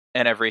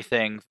and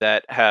everything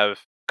that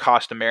have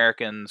cost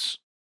Americans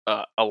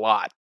a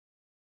lot.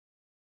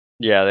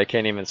 Yeah, they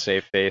can't even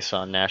save face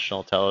on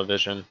national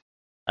television.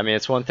 I mean,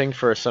 it's one thing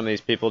for some of these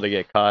people to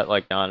get caught,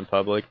 like, not in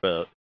public,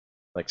 but,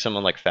 like,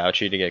 someone like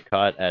Fauci to get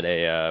caught at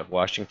a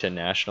Washington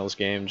Nationals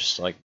game, just,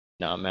 like,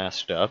 not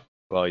masked up,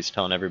 while he's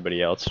telling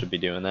everybody else to be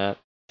doing that.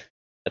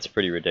 That's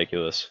pretty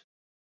ridiculous.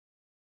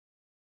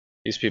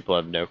 These people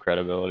have no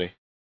credibility.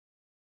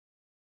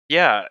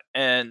 Yeah,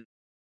 and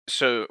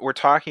so we're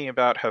talking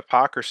about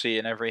hypocrisy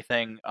and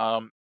everything.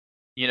 One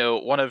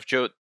of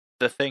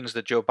the things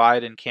that Joe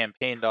Biden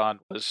campaigned on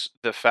was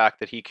the fact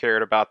that he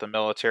cared about the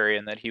military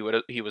and that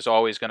he was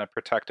always going to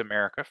protect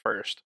America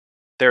first.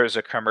 There was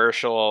a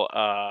commercial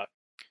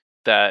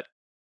that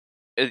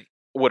it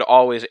would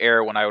always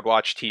air when I would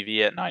watch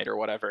TV at night or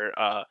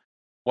whatever.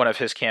 One of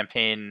his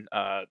campaign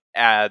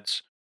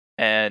ads,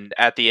 and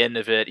at the end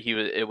of it,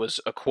 it was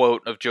a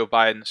quote of Joe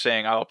Biden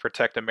saying, "I'll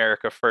protect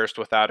America first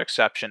without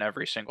exception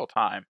every single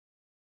time."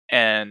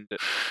 And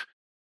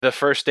the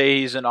first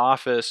day he's in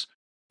office,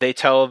 they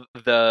tell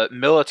the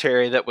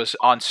military that was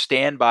on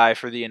standby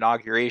for the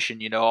inauguration,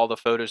 all the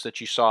photos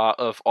that you saw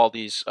of all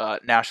these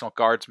National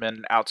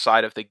Guardsmen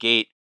outside of the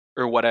gate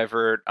or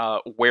whatever,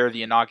 where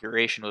the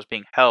inauguration was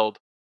being held.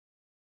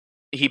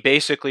 He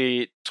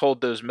basically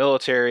told those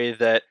military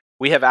that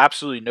we have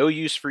absolutely no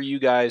use for you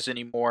guys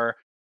anymore.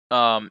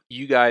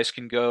 You guys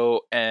can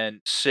go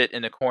and sit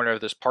in the corner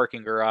of this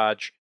parking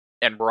garage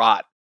and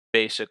rot.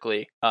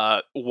 Basically,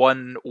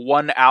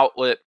 one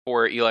outlet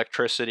for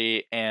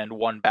electricity and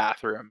one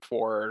bathroom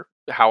for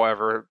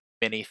however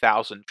many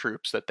thousand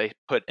troops that they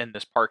put in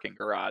this parking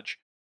garage.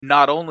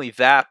 Not only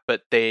that,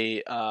 but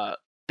they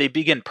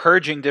begin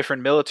purging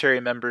different military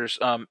members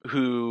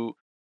who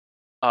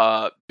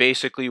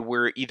basically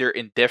were either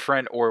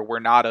indifferent or were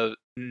not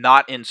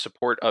in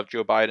support of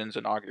Joe Biden's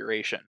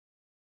inauguration.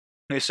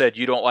 They said,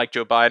 "You don't like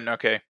Joe Biden?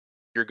 Okay,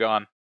 you're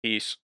gone.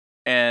 Peace."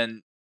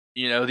 And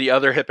the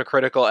other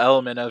hypocritical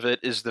element of it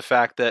is the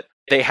fact that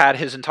they had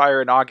his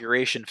entire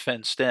inauguration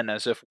fenced in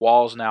as if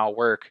walls now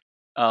work.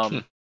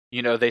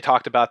 They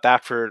talked about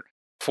that for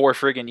 4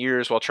 friggin'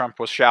 years while Trump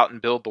was shouting,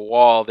 "Build the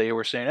wall." They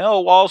were saying,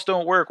 "Oh, walls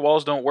don't work,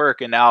 walls don't work."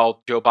 And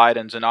now Joe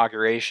Biden's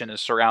inauguration is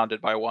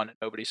surrounded by one and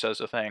nobody says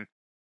a thing.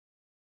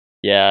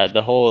 Yeah,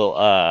 the whole,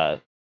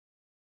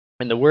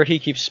 and the word he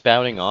keeps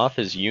spouting off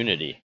is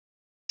unity.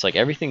 It's like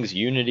everything's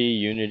unity,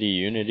 unity,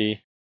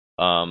 unity.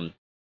 I'm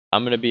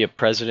going to be a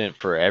president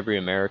for every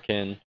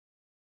American.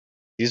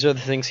 These are the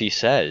things he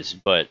says,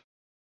 but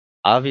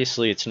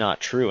obviously it's not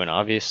true, and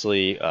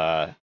obviously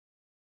a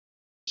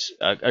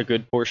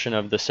good portion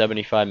of the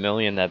 75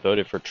 million that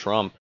voted for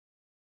Trump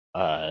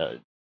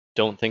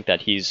don't think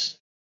that he's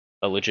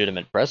a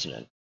legitimate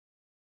president.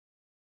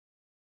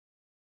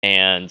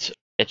 And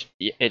it's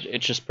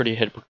just pretty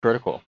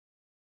hypocritical.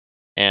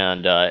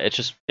 And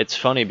it's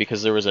funny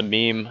because there was a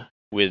meme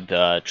with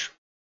a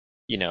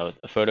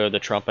photo of the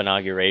Trump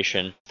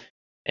inauguration,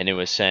 and it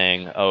was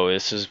saying, "Oh,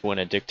 this is when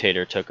a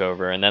dictator took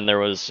over." And then there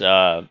was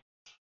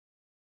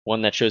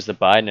one that shows the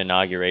Biden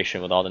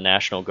inauguration with all the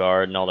National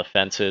Guard and all the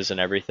fences and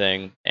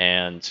everything,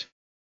 and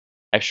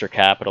extra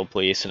Capitol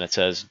Police, and it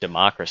says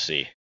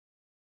democracy.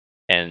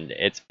 And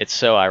it's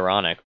so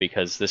ironic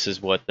because this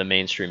is what the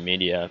mainstream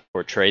media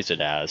portrays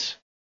it as.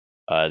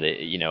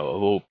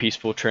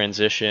 Peaceful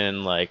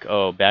transition, like,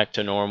 oh, back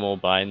to normal,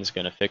 Biden's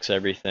gonna fix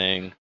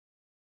everything.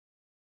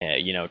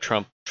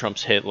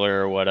 Trump's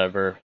Hitler or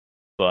whatever.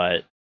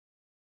 But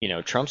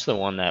Trump's the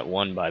one that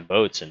won by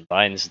votes, and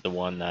Biden's the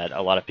one that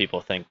a lot of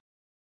people think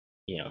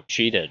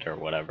cheated or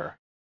whatever.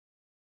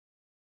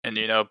 And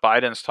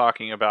Biden's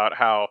talking about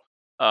how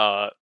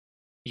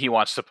he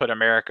wants to put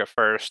America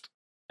first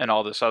and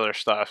all this other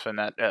stuff, and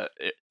that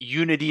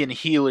unity and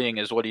healing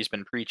is what he's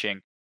been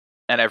preaching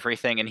and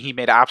everything. And he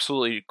made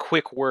absolutely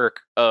quick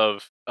work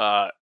of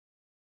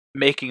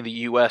making the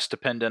U.S.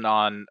 dependent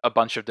on a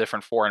bunch of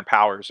different foreign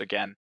powers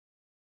again.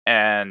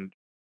 And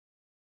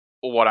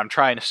what I'm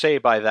trying to say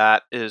by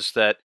that is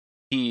that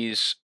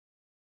he's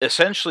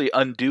essentially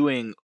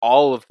undoing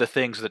all of the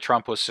things that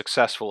Trump was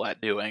successful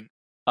at doing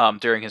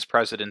during his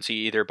presidency,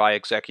 either by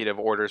executive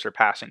orders or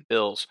passing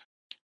bills.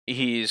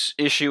 He's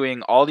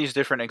issuing all these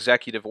different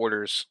executive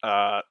orders.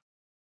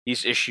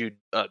 He's issued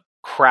a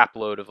crap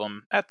load of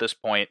them at this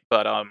point,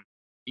 but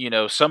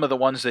some of the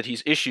ones that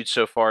he's issued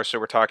so far. So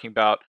we're talking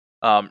about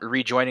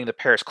rejoining the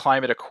Paris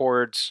Climate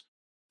Accords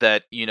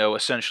that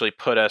essentially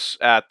put us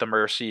at the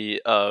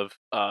mercy of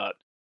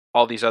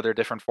all these other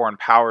different foreign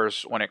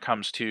powers when it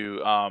comes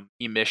to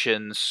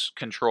emissions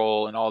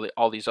control and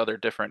all these other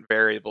different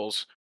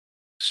variables.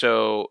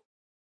 So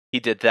he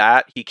did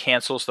that. He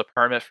cancels the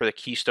permit for the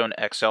Keystone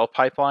XL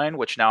pipeline,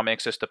 which now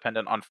makes us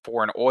dependent on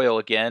foreign oil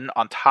again.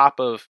 On top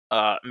of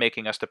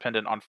making us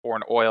dependent on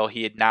foreign oil,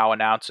 he now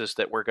announces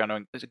that we're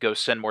going to go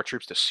send more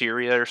troops to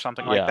Syria or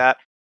something like that.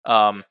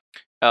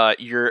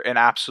 You're an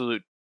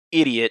absolute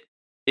idiot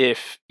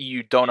if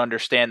you don't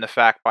understand the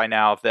fact by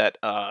now that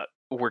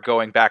we're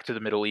going back to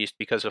the Middle East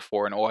because of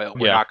foreign oil.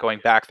 We're not going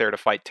back there to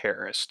fight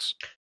terrorists.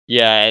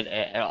 Yeah,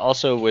 and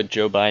also with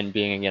Joe Biden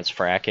being against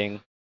fracking,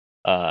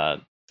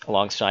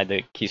 alongside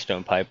the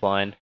Keystone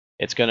Pipeline,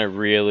 it's going to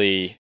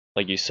really,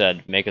 like you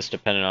said, make us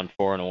dependent on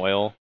foreign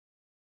oil.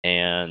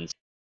 And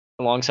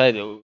alongside,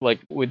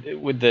 like with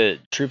the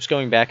troops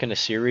going back into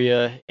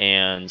Syria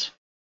and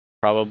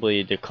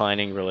probably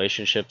declining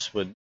relationships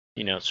with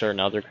certain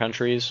other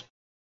countries,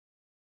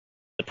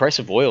 the price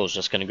of oil is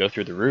just going to go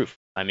through the roof.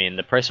 I mean,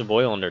 the price of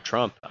oil under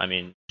Trump,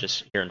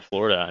 just here in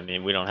Florida,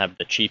 we don't have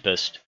the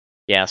cheapest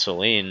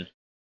gasoline.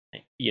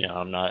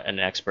 I'm not an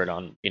expert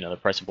on the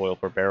price of oil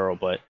per barrel,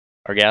 but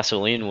our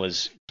gasoline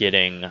was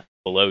getting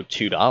below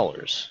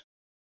 $2,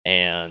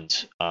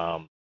 and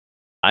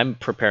I'm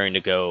preparing to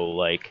go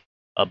like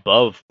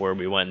above where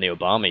we went in the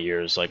Obama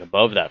years, like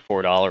above that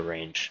 $4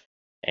 range,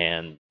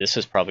 and this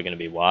is probably going to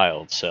be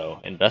wild. So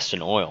invest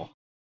in oil.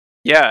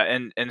 Yeah,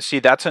 and see,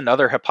 that's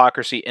another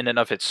hypocrisy in and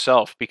of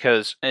itself,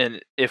 because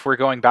if we're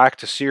going back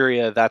to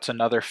Syria, that's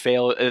another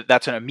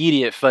that's an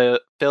immediate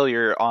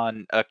failure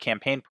on a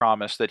campaign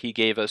promise that he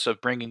gave us of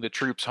bringing the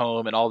troops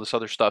home and all this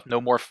other stuff. No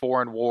more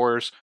foreign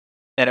wars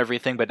and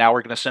everything, but now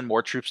we're going to send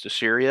more troops to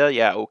Syria?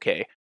 Yeah,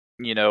 okay.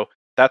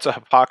 That's a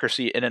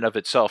hypocrisy in and of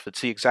itself.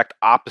 It's the exact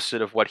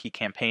opposite of what he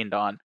campaigned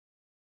on.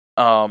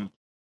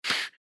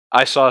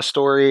 I saw a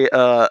story,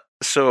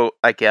 so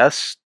I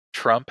guess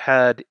Trump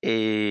had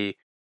a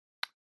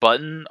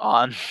button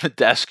on the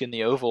desk in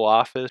the Oval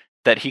Office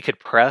that he could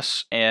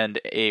press, and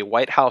a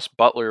White House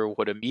butler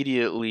would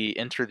immediately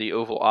enter the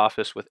Oval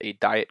Office with a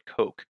Diet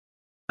Coke.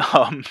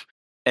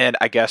 And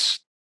I guess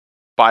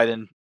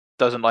Biden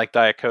doesn't like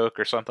Diet Coke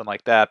or something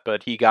like that,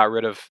 but he got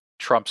rid of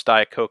Trump's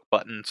Diet Coke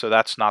button, so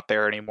that's not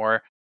there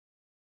anymore.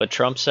 But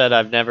Trump said,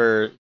 I've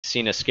never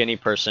seen a skinny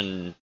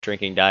person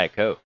drinking Diet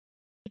Coke.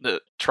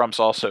 Trump's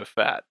also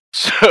fat,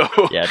 so...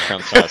 Yeah,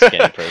 Trump's not a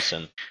skinny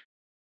person.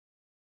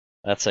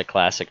 That's a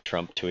classic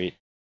Trump tweet.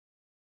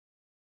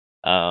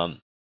 Yeah,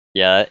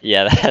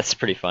 that's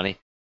pretty funny.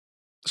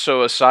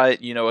 So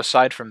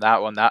aside from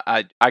that one, that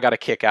I got a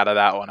kick out of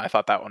that one. I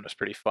thought that one was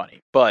pretty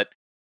funny. But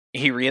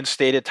he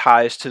reinstated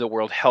ties to the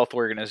World Health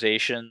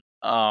Organization.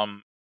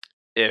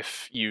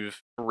 If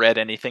you've read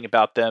anything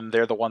about them,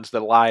 they're the ones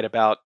that lied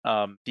about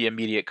the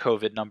immediate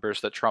COVID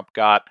numbers that Trump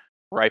got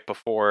right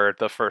before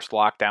the first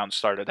lockdown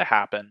started to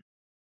happen.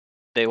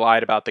 They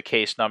lied about the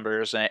case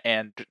numbers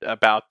and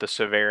about the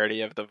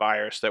severity of the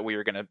virus that we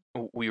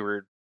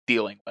were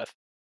dealing with.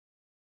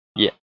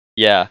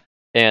 Yeah.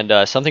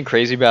 And something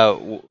crazy about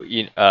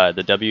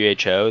the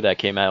WHO that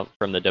came out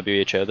from the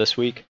WHO this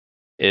week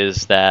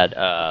is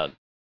that,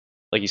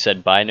 like you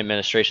said, Biden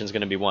administration is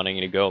going to be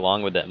wanting to go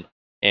along with them,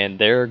 and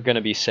they're going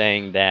to be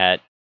saying that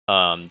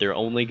they're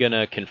only going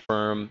to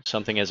confirm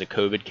something as a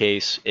COVID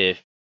case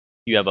if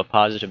you have a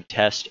positive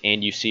test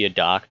and you see a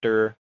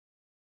doctor.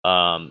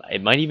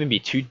 It might even be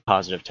 2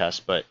 positive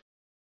tests,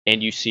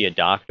 and you see a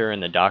doctor,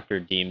 and the doctor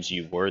deems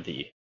you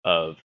worthy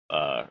of,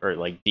 or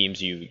like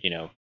deems you,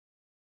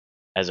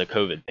 as a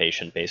COVID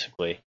patient,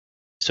 basically.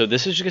 So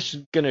this is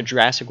just going to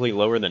drastically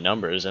lower the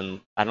numbers.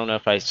 And I don't know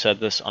if I said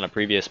this on a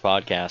previous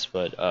podcast,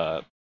 but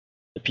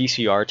the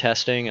PCR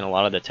testing and a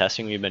lot of the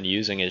testing we've been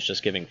using is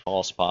just giving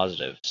false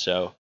positives.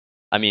 So,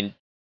 I mean,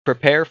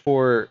 prepare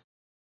for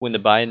when the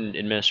Biden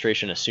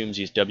administration assumes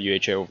these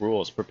WHO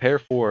rules, prepare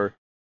for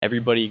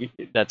everybody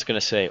that's going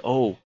to say,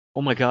 oh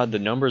my God, the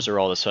numbers are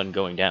all of a sudden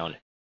going down.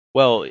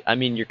 Well, I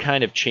mean, you're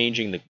kind of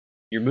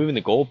you're moving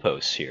the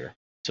goalposts here.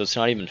 So it's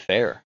not even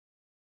fair.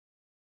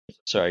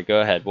 Sorry,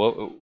 go ahead.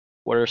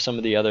 What are some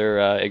of the other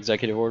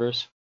executive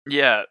orders?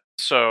 Yeah.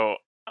 So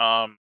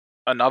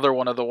another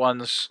one of the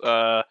ones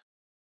that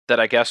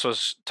I guess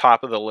was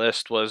top of the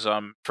list was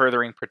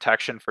furthering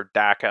protection for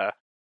DACA,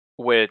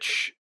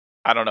 which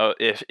I don't know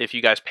if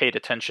you guys paid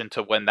attention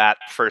to when that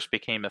first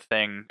became a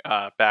thing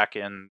back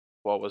in,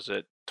 what was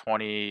it,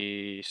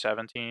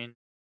 2017,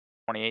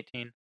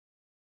 2018?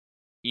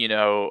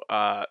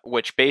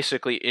 Which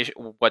basically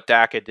what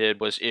DACA did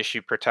was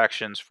issue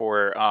protections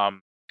for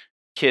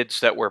kids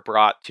that were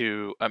brought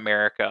to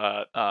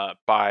America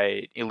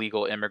by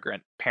illegal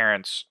immigrant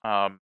parents,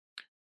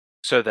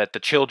 so that the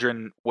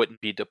children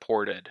wouldn't be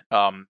deported.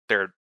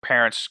 Their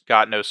parents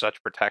got no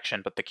such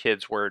protection, but the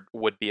kids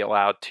would be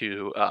allowed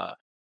to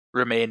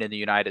remain in the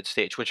United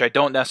States, which I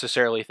don't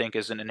necessarily think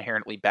is an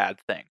inherently bad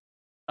thing.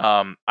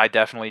 I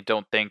definitely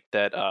don't think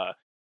that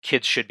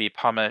kids should be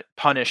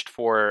punished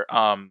for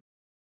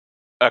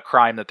a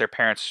crime that their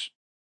parents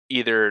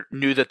either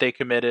knew that they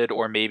committed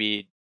or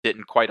maybe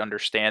didn't quite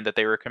understand that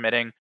they were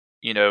committing.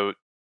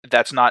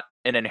 That's not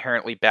an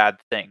inherently bad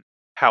thing.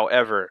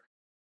 However,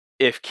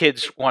 if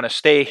kids want to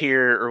stay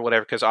here or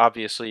whatever, because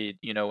obviously,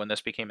 when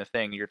this became a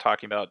thing, you're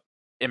talking about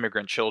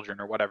immigrant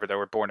children or whatever that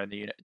were born in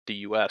the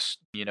U.S.,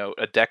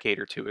 a decade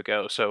or two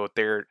ago. So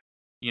they're,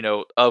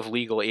 of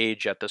legal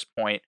age at this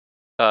point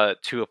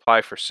to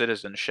apply for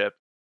citizenship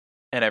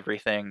and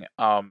everything.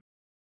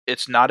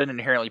 It's not an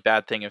inherently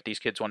bad thing if these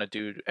kids want to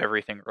do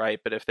everything right,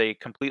 but if they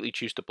completely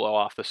choose to blow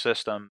off the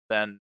system,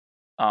 then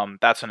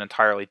that's an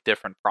entirely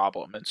different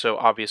problem. And so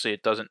obviously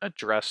it doesn't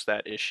address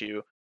that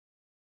issue.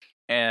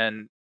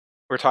 And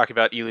we're talking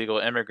about illegal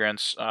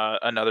immigrants.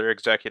 Another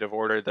executive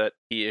order that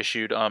he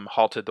issued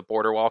halted the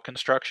border wall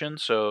construction.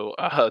 So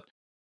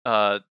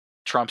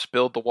Trump's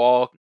build the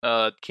wall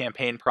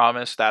campaign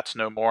promise, that's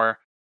no more.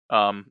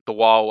 The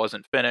wall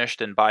wasn't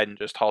finished, and Biden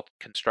just halted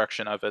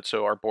construction of it.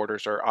 So our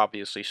borders are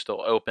obviously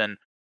still open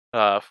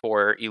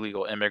for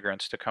illegal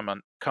immigrants to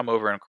come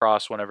over and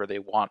cross whenever they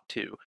want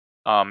to.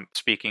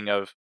 Speaking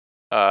of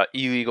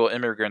illegal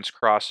immigrants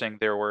crossing,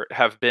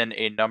 have been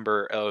a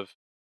number of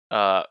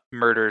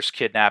murders,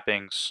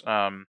 kidnappings,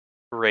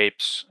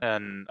 rapes,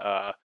 and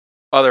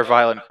other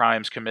violent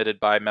crimes committed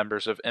by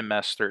members of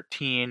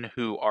MS-13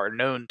 who are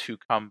known to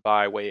come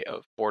by way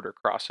of border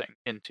crossing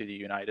into the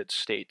United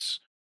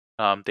States.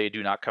 They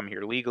do not come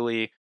here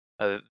legally.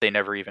 They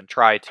never even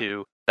try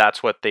to.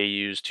 That's what they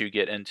use to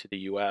get into the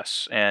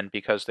U.S. And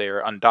because they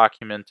are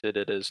undocumented,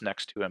 it is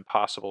next to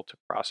impossible to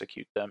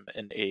prosecute them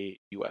in a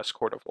U.S.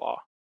 court of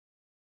law.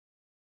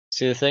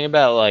 See, the thing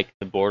about like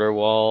the border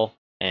wall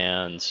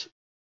and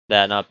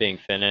that not being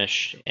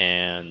finished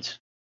and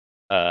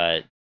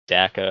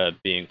DACA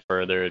being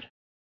furthered,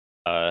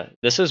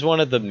 this is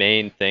one of the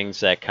main things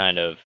that kind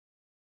of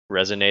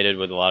resonated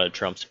with a lot of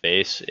Trump's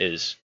base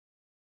is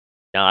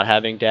not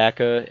having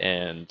DACA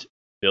and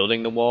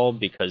building the wall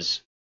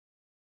because,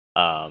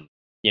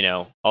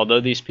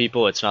 although these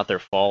people, it's not their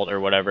fault or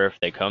whatever if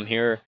they come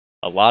here,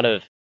 a lot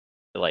of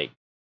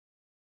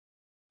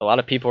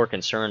people are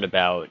concerned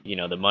about,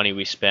 the money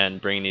we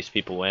spend bringing these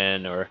people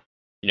in or,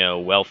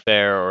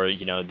 welfare or,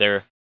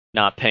 they're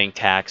not paying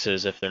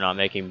taxes if they're not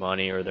making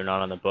money or they're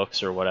not on the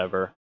books or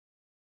whatever.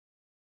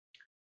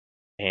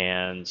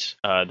 And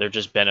they're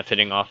just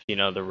benefiting off,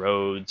 the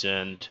roads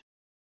and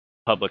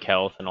public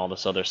health and all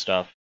this other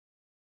stuff,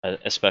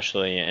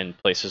 especially in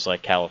places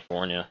like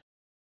California.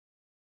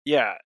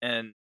 Yeah,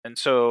 and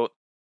so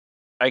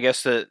I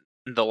guess the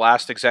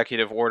last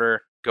executive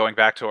order, going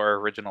back to our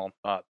original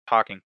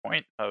talking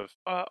point of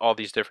all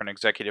these different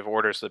executive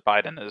orders that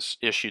Biden has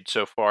issued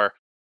so far,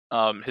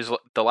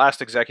 the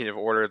last executive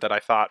order that I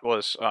thought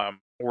was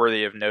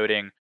worthy of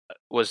noting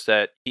was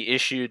that he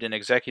issued an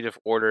executive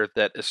order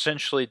that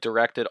essentially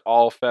directed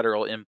all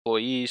federal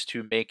employees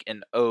to make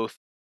an oath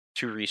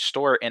to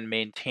restore and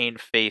maintain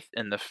faith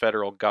in the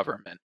federal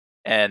government.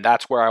 And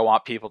that's where I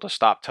want people to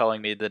stop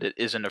telling me that it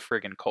isn't a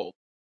friggin' cult,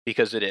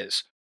 because it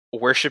is.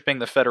 Worshipping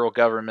the federal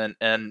government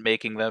and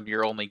making them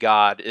your only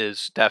god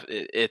is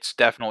it's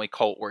definitely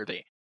cult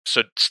worthy.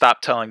 So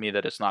stop telling me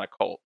that it's not a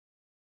cult.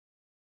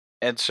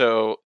 And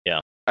so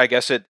yeah, I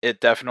guess it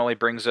definitely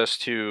brings us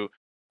to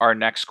our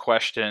next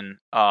question.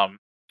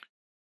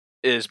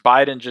 Is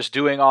Biden just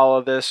doing all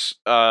of this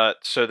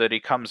so that he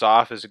comes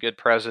off as a good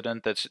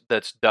president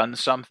that's done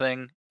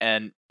something,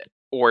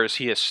 or is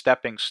he a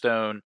stepping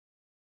stone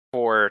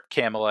for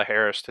Kamala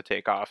Harris to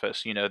take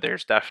office?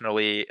 There's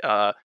definitely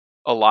a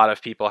lot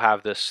of people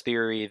have this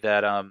theory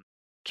that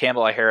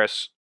Kamala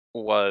Harris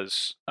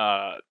was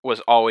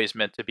always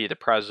meant to be the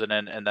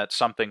president, and that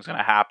something's going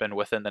to happen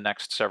within the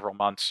next several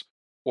months,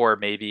 or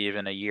maybe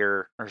even a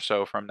year or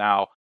so from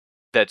now,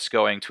 that's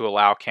going to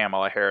allow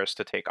Kamala Harris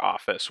to take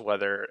office.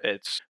 Whether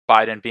it's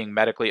Biden being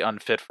medically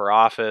unfit for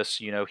office,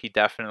 he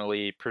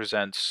definitely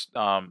presents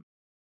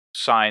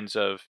signs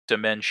of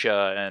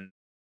dementia and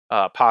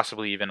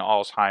possibly even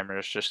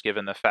Alzheimer's, just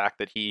given the fact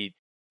that he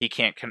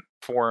can't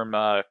form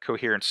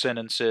coherent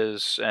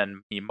sentences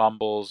and he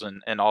mumbles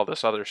and all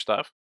this other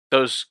stuff.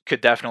 Those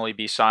could definitely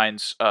be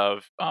signs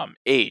of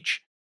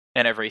age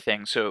and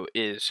everything. So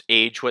is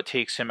age what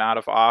takes him out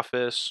of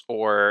office,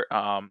 or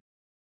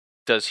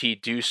does he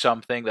do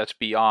something that's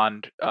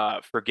beyond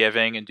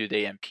forgiving, and do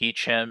they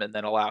impeach him and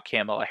then allow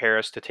Kamala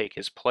Harris to take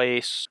his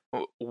place?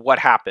 What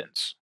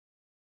happens?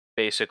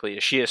 Basically,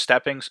 is he a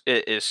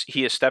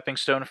stepping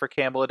stone for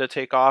Kamala to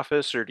take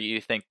office, or do you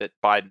think that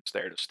Biden's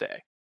there to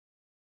stay?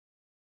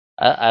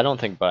 I don't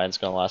think Biden's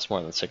going to last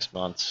more than 6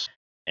 months,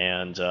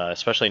 and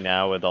especially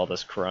now with all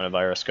this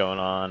coronavirus going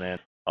on and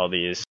all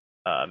these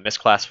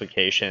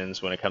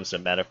misclassifications when it comes to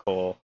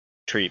medical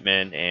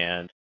treatment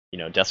and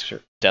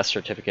death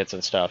certificates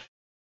and stuff.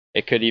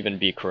 It could even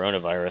be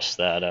coronavirus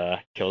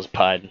that kills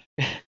Biden.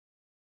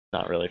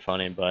 Not really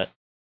funny, but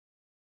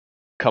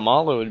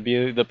Kamala would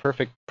be the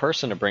perfect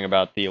person to bring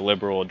about the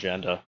liberal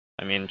agenda.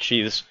 I mean,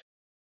 she's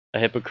a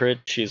hypocrite,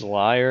 she's a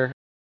liar,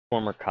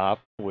 former cop,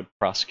 would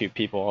prosecute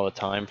people all the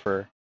time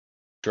for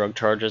drug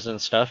charges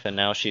and stuff, and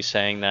now she's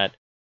saying that,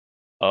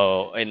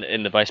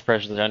 in the vice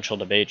presidential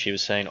debate, she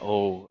was saying,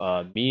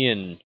 me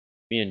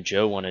and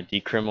Joe want to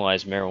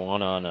decriminalize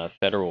marijuana on a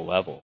federal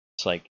level.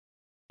 It's like,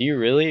 do you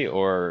really,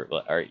 or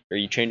are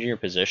you changing your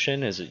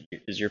position? Is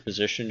your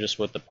position just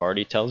what the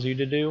party tells you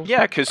to do?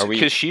 Yeah,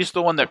 because she's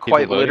the one that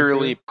quite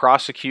literally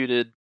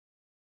prosecuted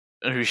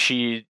who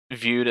she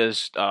viewed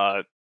as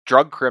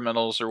drug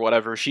criminals or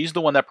whatever. She's the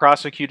one that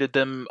prosecuted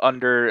them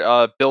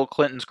under Bill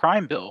Clinton's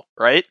crime bill,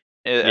 right?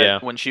 Yeah.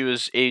 When she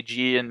was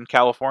AG in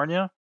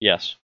California?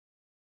 Yes.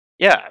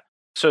 Yeah.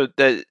 So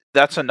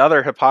that's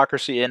another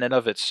hypocrisy in and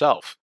of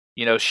itself.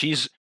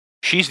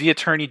 She's the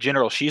attorney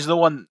general. She's the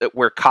one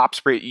where cops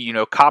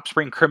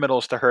bring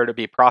criminals to her to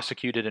be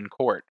prosecuted in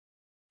court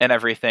and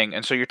everything.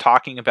 And so you're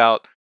talking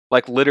about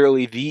like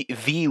literally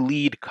the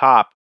lead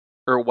cop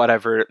or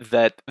whatever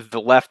that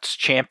the left's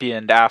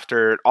championed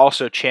after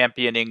also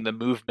championing the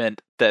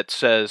movement that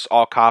says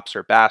all cops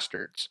are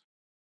bastards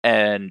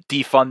and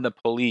defund the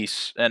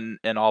police and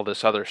all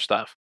this other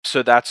stuff.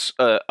 So that's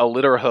a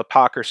literal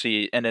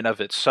hypocrisy in and of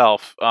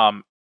itself.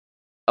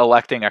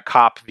 Electing a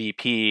cop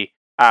VP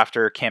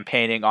after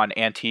campaigning on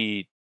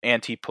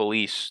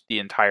anti-police the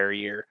entire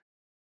year.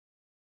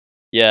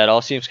 Yeah, it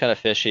all seems kind of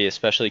fishy,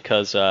 especially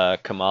because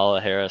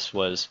Kamala Harris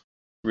was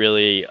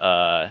really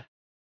going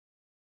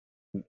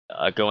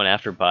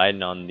after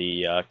Biden on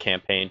the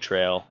campaign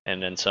trail,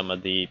 and then some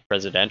of the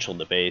presidential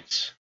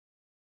debates,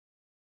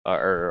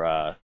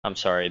 I'm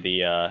sorry,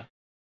 the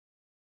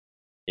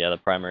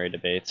primary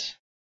debates.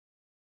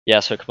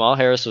 Yeah, so Kamala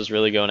Harris was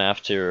really going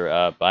after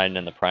Biden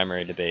in the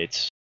primary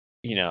debates.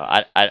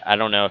 I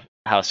don't know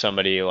how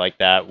somebody like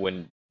that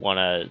would want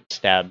to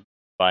stab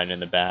Biden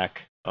in the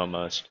back,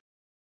 almost.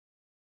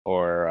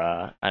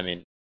 Or,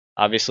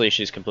 obviously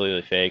she's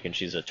completely fake and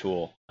she's a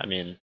tool. I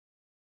mean,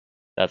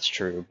 that's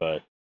true,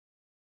 but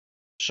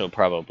she'll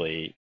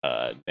probably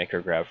make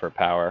her grab for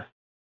power.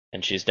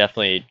 And she's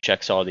definitely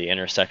checks all the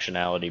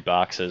intersectionality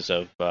boxes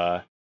of,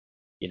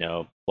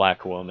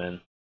 black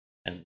woman.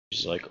 And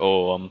she's like,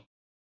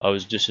 I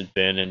was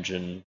disadvantaged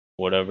and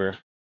whatever.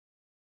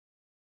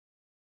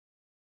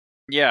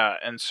 Yeah,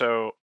 and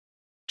so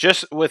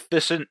just with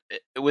this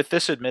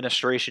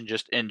administration,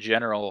 just in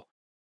general,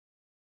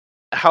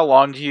 how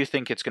long do you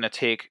think it's going to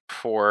take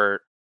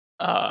for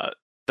the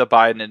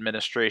Biden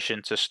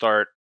administration to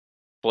start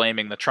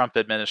blaming the Trump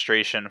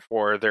administration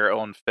for their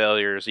own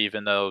failures,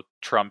 even though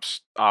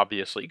Trump's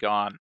obviously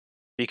gone?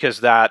 Because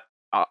that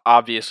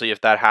obviously,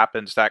 if that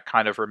happens, that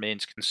kind of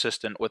remains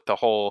consistent with the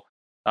whole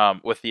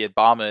with the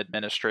Obama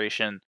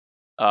administration.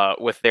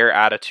 With their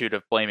attitude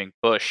of blaming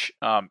Bush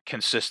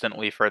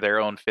consistently for their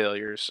own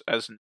failures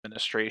as an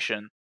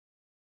administration,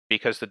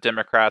 because the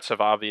Democrats have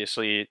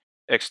obviously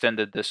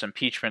extended this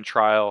impeachment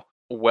trial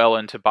well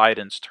into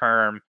Biden's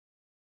term,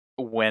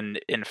 when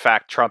in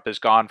fact Trump is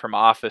gone from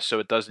office, so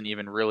it doesn't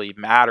even really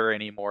matter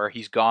anymore.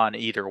 He's gone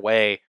either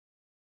way.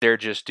 They're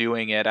just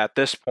doing it at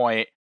this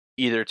point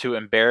either to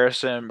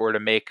embarrass him or to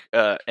make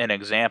an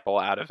example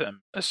out of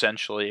him,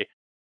 essentially.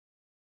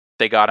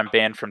 They got him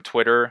banned from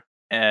Twitter,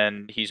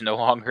 and he's no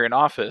longer in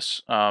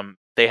office.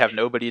 They have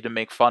nobody to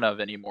make fun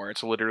of anymore.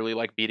 It's literally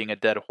like beating a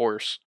dead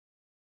horse.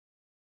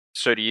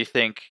 So do you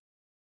think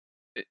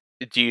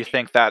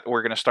that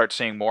we're going to start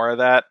seeing more of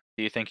that?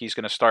 Do you think he's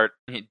going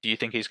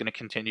to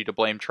continue to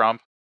blame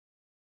Trump?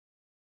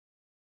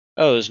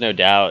 Oh, there's no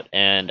doubt.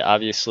 And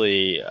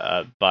obviously,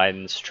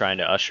 Biden's trying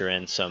to usher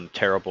in some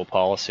terrible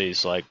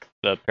policies like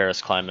the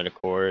Paris Climate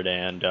Accord,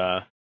 and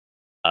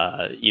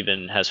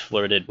even has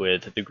flirted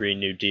with the Green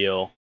New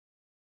Deal,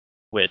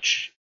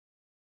 which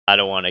I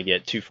don't want to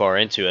get too far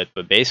into it,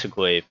 but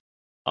basically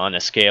on a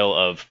scale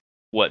of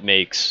what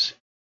makes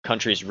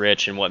countries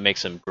rich and what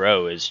makes them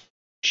grow is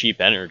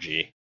cheap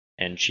energy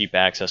and cheap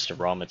access to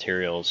raw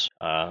materials,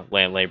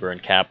 land, labor,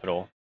 and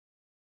capital.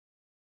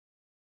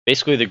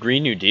 Basically, the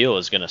Green New Deal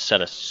is going to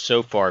set us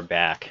so far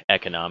back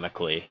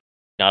economically,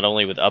 not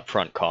only with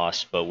upfront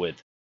costs, but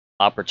with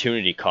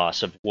opportunity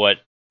costs of what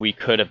we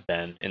could have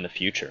been in the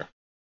future.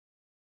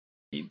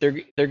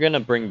 They're going to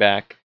bring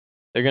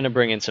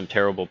in some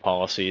terrible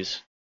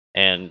policies,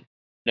 and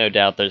no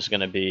doubt there's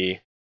going to be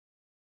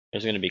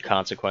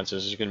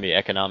consequences. There's going to be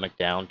economic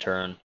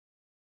downturn.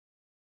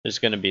 There's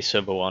going to be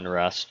civil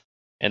unrest,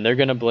 and they're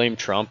going to blame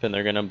Trump and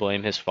they're going to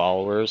blame his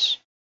followers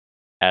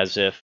as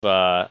if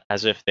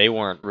they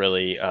weren't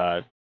really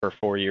for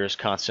 4 years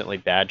constantly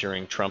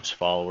badgering Trump's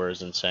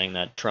followers and saying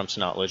that Trump's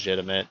not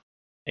legitimate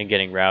and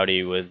getting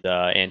rowdy with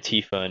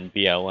Antifa and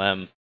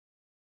BLM.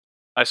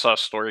 I saw a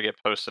story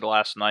get posted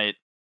last night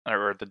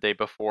or the day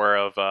before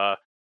of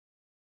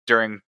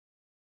during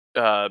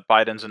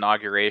Biden's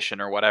inauguration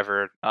or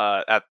whatever,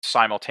 at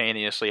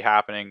simultaneously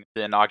happening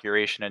the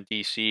inauguration in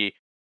D.C.,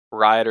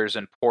 rioters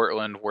in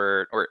Portland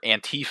or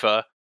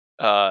Antifa,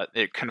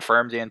 it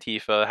confirmed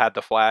Antifa, had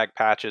the flag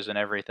patches and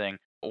everything,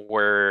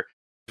 were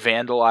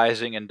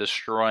vandalizing and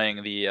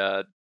destroying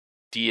the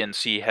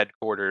DNC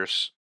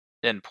headquarters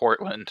in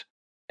Portland.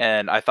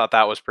 And I thought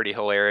that was pretty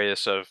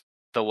hilarious of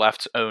the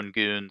left's own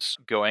goons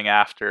going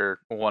after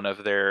one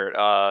of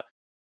their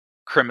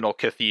criminal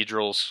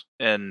cathedrals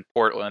in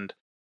Portland.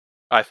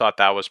 I thought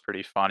that was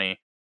pretty funny.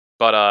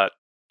 But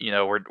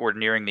we're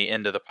nearing the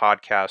end of the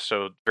podcast,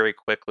 so very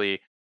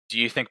quickly, do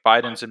you think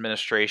Biden's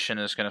administration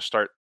is going to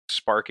start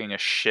sparking a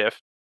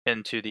shift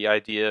into the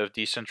idea of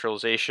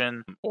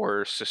decentralization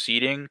or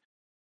seceding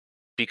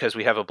because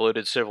we have a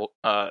bloated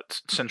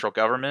central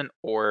government,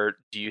 or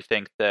do you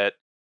think that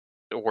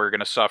we're going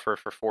to suffer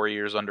for 4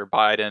 years under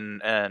Biden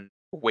and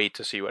wait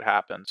to see what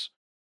happens?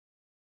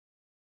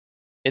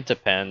 It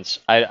depends.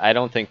 I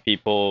don't think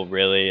people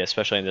really,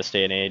 especially in this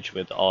day and age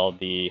with all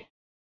the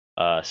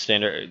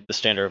standard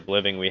of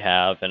living we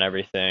have and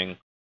everything,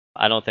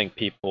 I don't think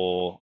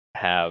people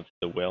have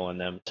the will in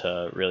them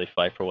to really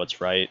fight for what's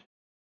right.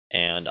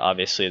 And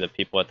obviously the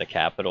people at the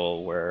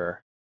Capitol were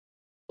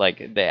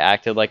like, they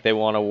acted like they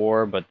want a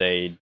war, but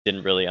they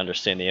didn't really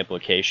understand the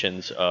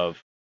implications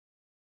of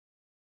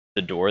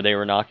the door they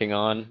were knocking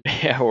on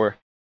or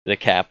the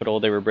Capitol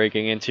they were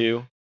breaking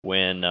into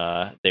when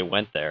they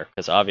went there,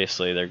 because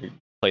obviously they're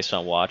placed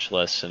on watch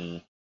lists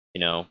and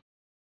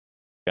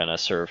gonna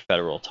serve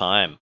federal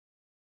time.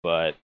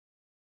 But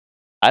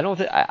I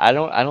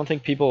don't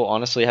think people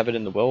honestly have it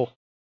in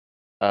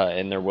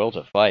their will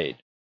to fight.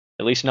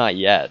 At least not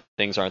yet.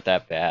 Things aren't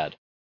that bad.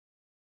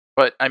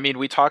 But I mean,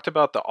 we talked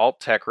about the alt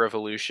tech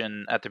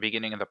revolution at the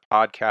beginning of the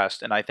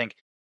podcast, and I think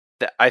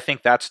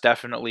that's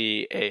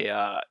definitely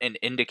an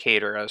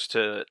indicator as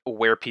to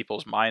where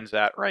people's minds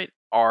are at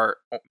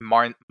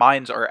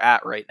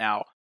right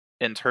now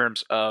in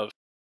terms of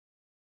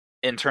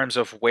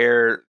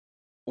where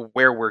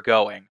we're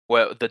going,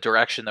 the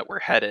direction that we're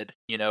headed.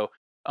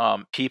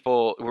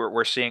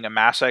 We're seeing a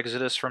mass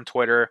exodus from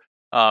Twitter.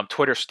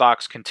 Twitter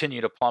stocks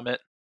continue to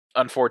plummet,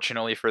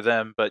 unfortunately for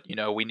them, but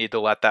we need to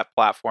let that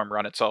platform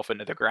run itself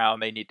into the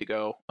ground. They need to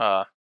go.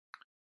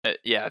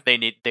 They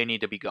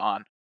need to be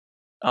gone.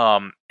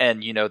 And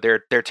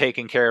they're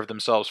taking care of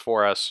themselves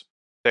for us.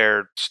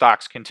 Their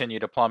stocks continue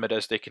to plummet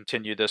as they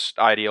continue this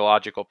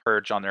ideological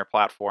purge on their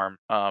platform.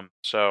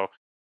 So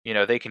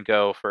they can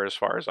go for as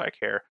far as I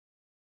care.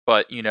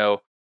 But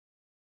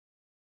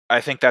I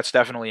think that's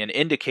definitely an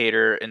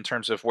indicator in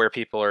terms of where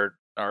people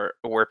are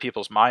where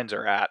people's minds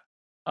are at,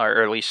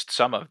 or at least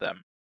some of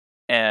them.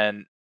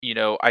 And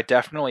I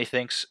definitely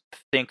think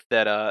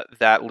that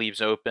that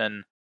leaves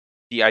open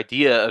the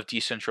idea of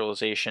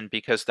decentralization,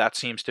 because that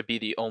seems to be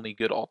the only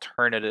good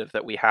alternative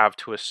that we have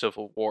to a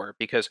civil war.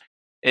 Because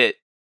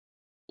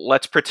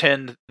let's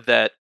pretend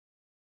that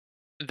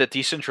the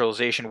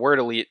decentralization were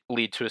to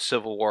lead to a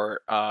civil war,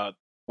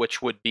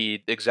 which would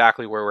be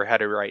exactly where we're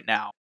headed right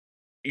now.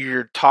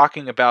 You're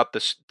talking about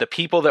the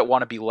people that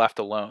want to be left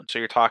alone. So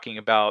you're talking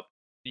about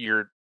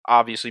your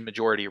obviously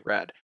majority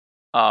red,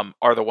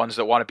 are the ones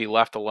that want to be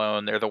left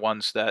alone. They're the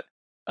ones that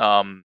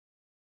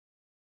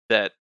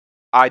that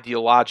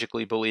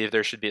ideologically believe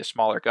there should be a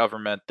smaller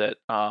government, that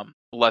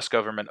less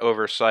government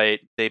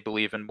oversight. They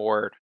believe in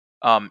more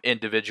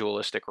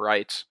individualistic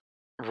rights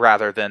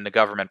rather than the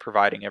government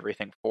providing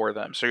everything for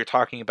them. So you're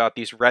talking about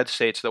these red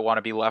states that want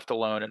to be left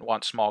alone and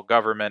want small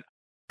government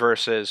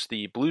versus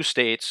the blue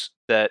states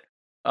that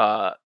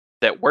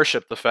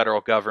worship the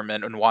federal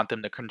government and want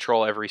them to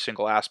control every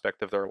single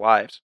aspect of their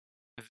lives.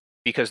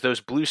 Because those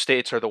blue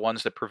states are the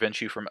ones that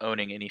prevent you from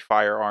owning any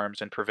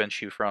firearms and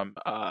prevent you from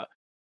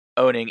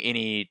owning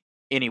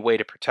any way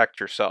to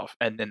protect yourself.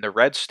 And then the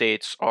red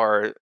states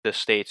are the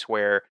states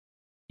where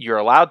you're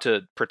allowed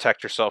to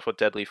protect yourself with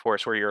deadly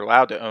force, where you're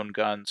allowed to own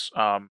guns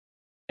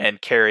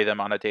and carry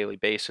them on a daily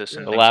basis.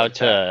 You're allowed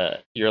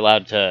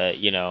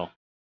to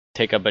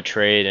take up a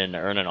trade and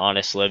earn an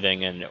honest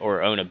living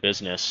or own a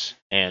business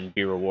and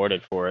be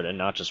rewarded for it, and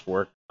not just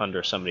work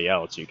under somebody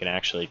else. You can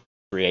actually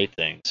create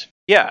things.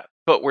 Yeah,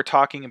 but we're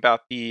talking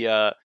about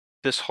the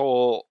this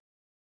whole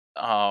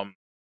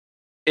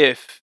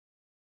if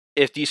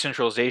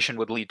decentralization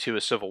would lead to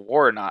a civil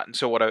war or not. And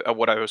so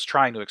what I was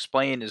trying to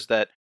explain is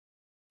that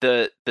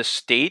the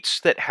states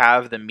that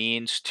have the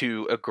means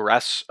to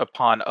aggress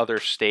upon other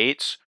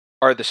states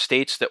are the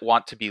states that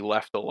want to be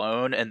left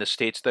alone and the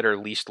states that are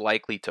least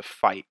likely to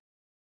fight.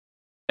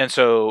 And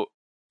so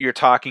you're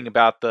talking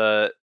about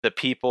the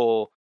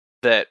people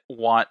that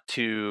want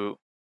to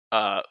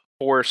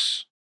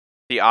force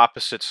the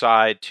opposite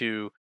side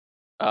to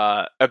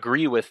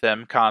agree with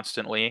them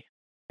constantly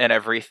and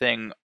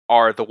everything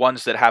are the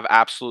ones that have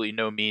absolutely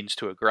no means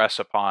to aggress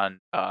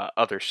upon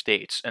other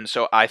states. And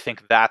so I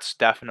think that's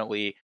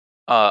definitely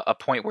a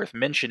point worth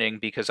mentioning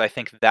because I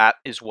think that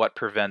is what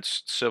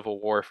prevents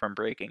civil war from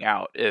breaking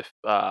out.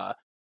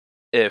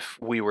 If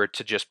we were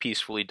to just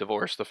peacefully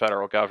divorce the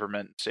federal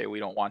government and say we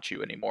don't want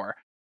you anymore.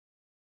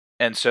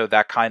 And so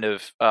that kind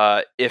of,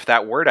 if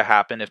that were to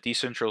happen, if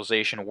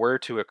decentralization were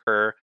to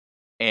occur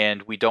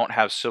and we don't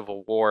have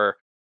civil war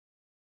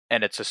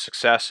and it's a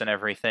success and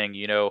everything,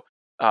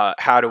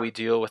 how do we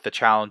deal with the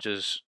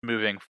challenges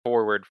moving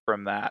forward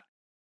from that?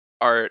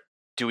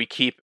 Do we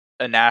keep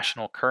a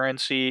national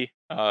currency?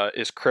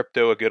 Is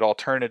crypto a good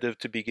alternative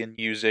to begin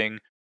using?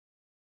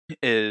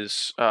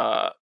 Is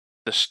the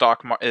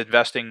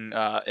investing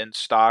in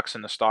stocks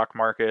in the stock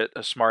market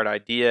a smart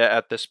idea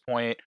at this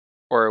point,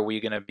 or are we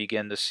going to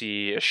begin to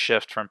see a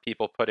shift from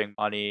people putting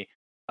money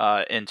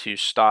into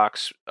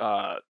stocks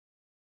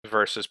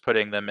versus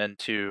putting them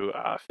into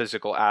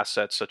physical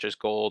assets such as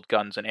gold,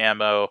 guns and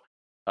ammo,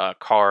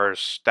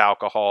 cars,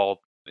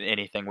 alcohol,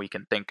 anything we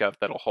can think of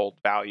that'll hold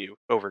value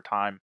over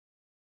time?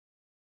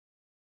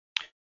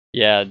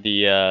 Yeah,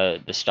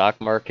 the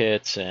stock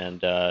markets and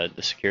the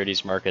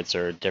securities markets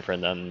are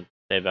different than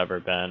they've ever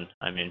been.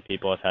 I mean,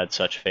 people have had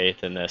such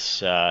faith in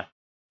this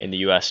in the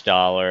U.S.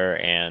 dollar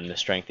and the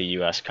strength of the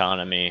U.S.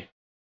 economy,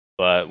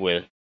 but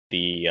with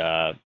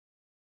the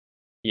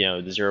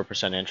the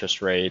 0%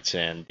 interest rates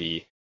and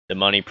the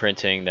money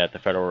printing that the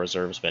Federal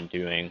Reserve's been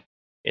doing,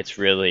 it's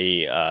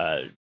really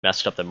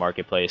messed up the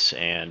marketplace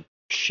and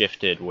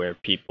shifted where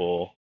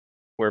people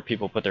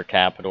put their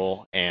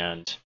capital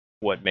and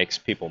what makes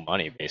people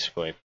money,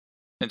 basically.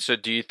 And so,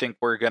 do you think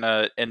we're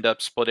gonna end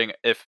up splitting?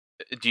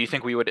 Do you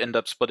think we would end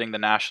up splitting the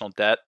national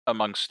debt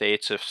among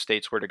states if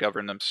states were to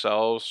govern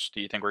themselves?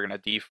 Do you think we're gonna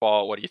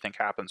default? What do you think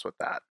happens with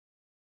that?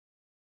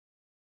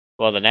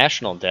 Well, the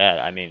national debt,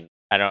 I mean,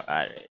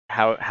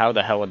 how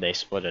the hell would they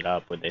split it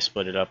up? Would they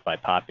split it up by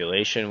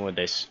population? Would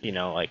they,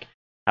 like,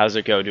 how does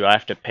it go? Do I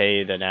have to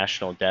pay the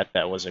national debt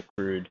that was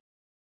accrued,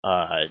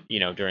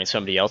 during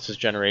somebody else's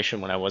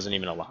generation when I wasn't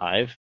even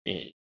alive?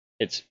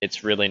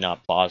 It's really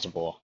not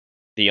plausible.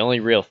 The only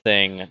real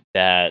thing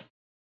that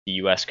the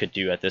U.S. could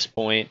do at this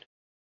point,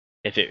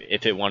 if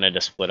it wanted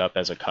to split up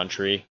as a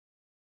country,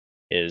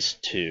 is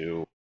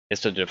to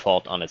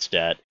default on its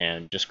debt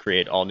and just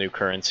create all new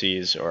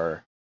currencies,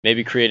 or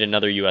maybe create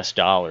another U.S.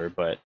 dollar.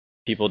 But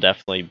people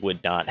definitely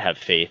would not have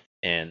faith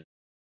in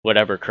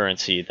whatever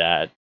currency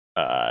that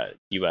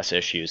U.S.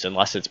 issues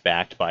unless it's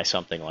backed by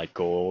something like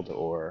gold,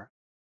 or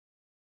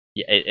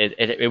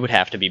it would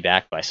have to be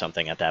backed by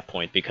something at that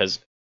point, because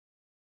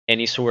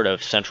any sort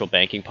of central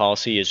banking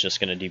policy is just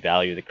going to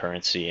devalue the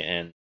currency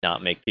and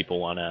not make people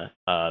want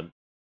to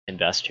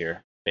invest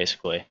here,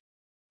 basically.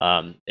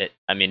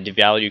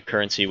 Devalued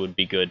currency would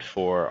be good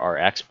for our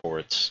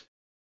exports,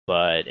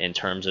 but in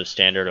terms of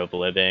standard of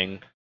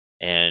living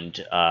and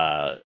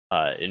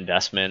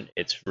investment,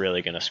 it's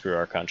really going to screw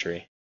our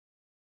country.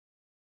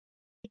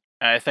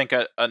 And I think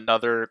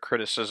another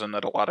criticism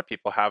that a lot of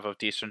people have of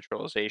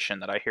decentralization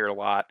that I hear a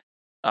lot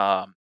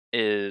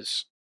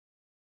is,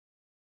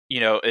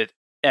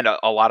 and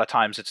a lot of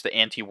times it's the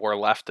anti-war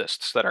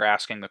leftists that are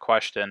asking the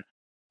question,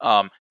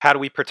 how do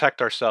we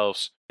protect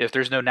ourselves? If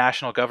there's no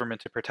national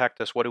government to protect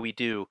us, what do we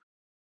do?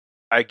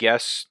 I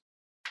guess,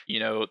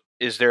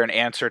 is there an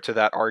answer to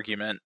that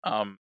argument?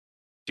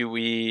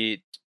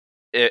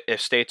 If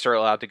states are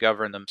allowed to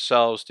govern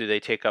themselves, do they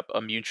take up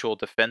a mutual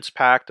defense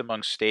pact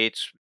among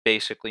states,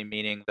 basically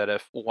meaning that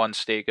if one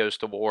state goes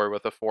to war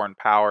with a foreign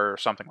power or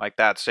something like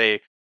that, say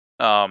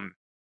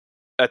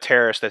a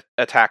terrorist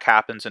attack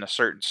happens in a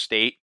certain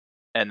state,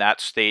 and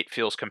that state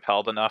feels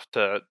compelled enough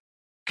to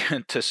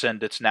to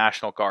send its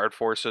National Guard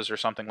forces or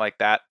something like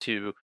that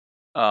to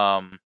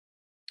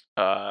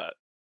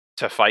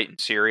fight in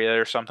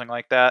Syria or something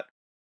like that,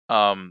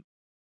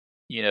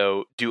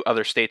 do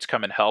other states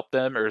come and help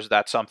them, or is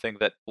that something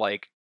that,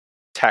 like,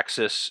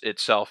 Texas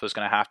itself is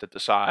going to have to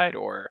decide,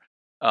 or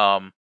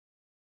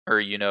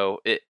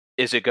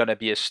is it going to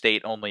be a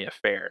state-only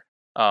affair?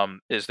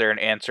 Is there an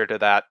answer to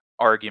that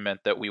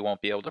argument that we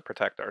won't be able to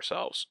protect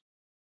ourselves?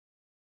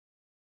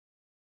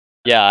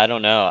 Yeah, I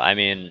don't know. I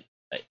mean,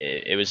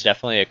 it was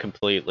definitely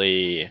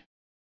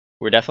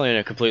we're definitely in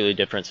a completely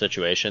different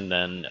situation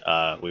than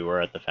we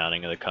were at the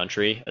founding of the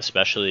country,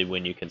 especially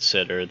when you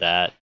consider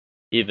that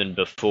even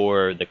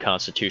before the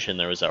Constitution,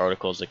 there was the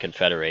Articles of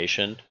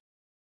Confederation,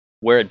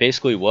 where it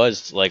basically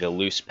was like a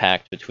loose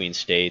pact between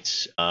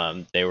states.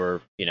 They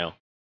were,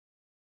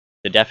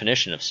 the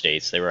definition of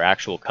states. They were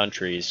actual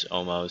countries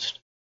almost,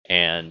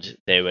 and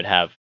they would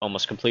have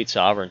almost complete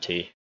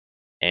sovereignty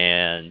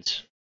and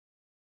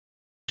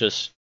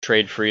just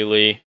trade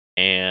freely.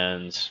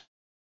 And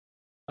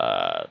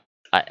I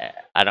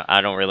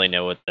don't really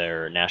know what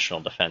their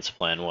national defense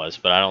plan was,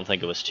 but I don't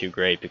think it was too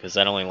great because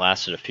that only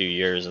lasted a few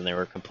years, and they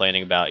were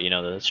complaining about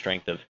the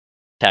strength of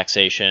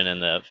taxation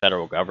and the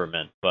federal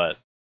government. But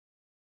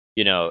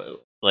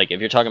like if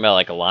you're talking about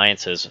like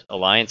alliances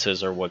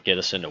are what get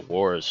us into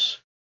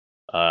wars.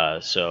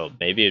 So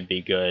maybe it'd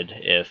be good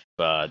if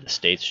the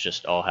states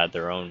just all had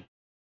their own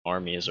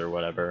armies or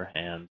whatever.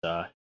 And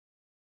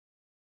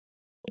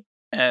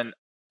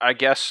I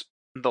guess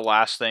the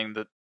last thing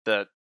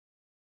that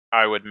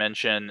I would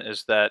mention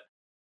is that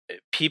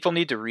people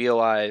need to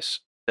realize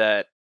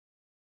that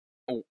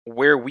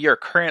where we are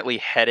currently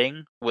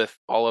heading with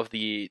all of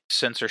the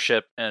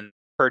censorship and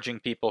purging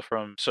people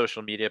from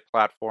social media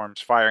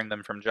platforms, firing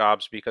them from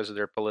jobs because of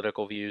their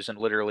political views, and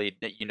literally,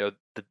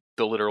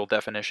 the literal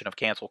definition of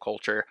cancel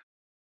culture,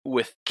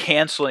 with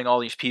canceling all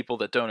these people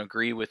that don't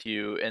agree with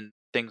you and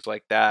things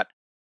like that,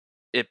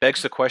 it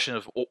begs the question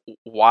of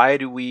why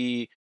do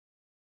we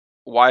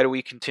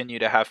continue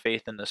to have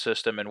faith in the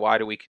system, and why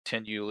do we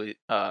continue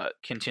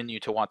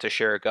to want to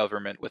share a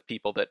government with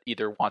people that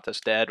either want us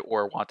dead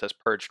or want us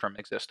purged from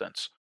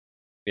existence?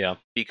 Yeah.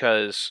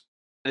 Because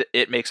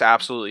it makes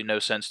absolutely no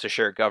sense to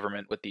share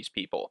government with these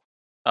people,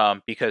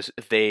 because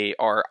they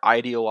are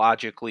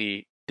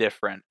ideologically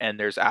different, and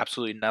there's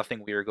absolutely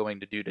nothing we are going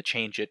to do to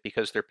change it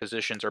because their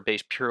positions are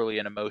based purely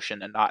in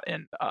emotion and not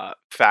in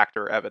fact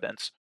or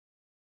evidence.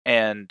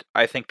 And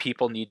I think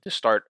people need to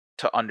start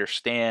to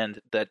understand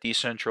that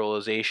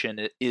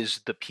decentralization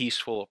is the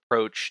peaceful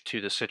approach to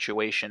the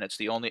situation.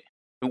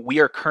 We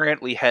are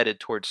currently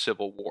headed towards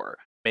civil war.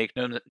 Make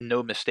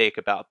no mistake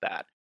about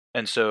that.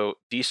 And so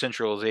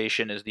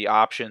decentralization is the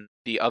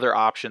other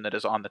option that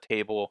is on the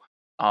table,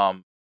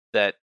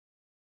 that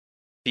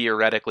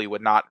theoretically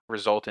would not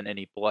result in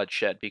any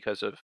bloodshed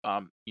because of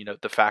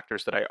the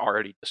factors that I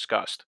already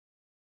discussed.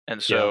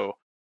 And so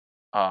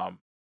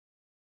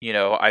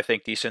I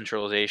think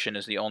decentralization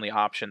is the only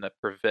option that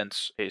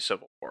prevents a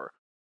civil war.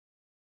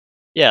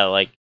 Yeah,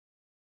 like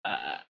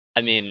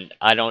I mean,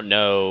 I don't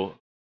know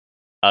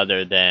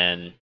other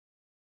than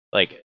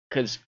like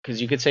because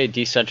you could say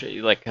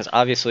decentral, like because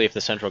obviously if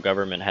the central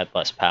government had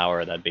less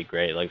power, that'd be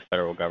great. Like the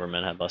federal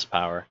government had less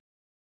power,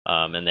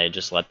 and they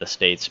just let the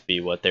states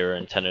be what they were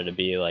intended to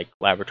be, like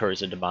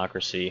laboratories of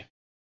democracy,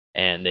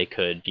 and they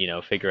could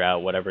figure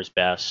out whatever's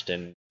best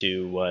and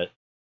do what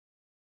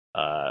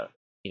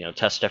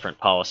test different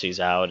policies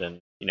out,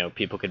 and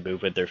people could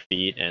move with their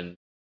feet, and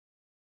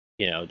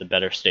the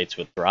better states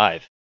would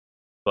thrive.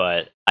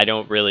 But I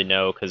don't really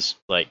know because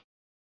like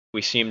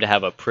we seem to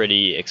have a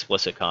pretty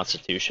explicit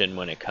constitution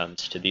when it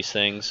comes to these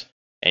things,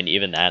 and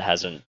even that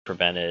hasn't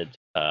prevented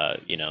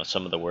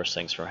some of the worst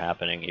things from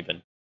happening,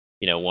 even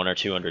 100 or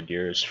 200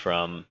 years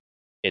from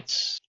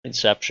its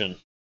inception.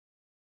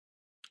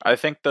 I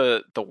think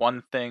the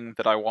one thing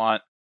that I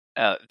want,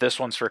 this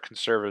one's for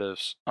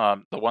conservatives.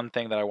 The one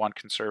thing that I want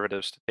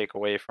conservatives to take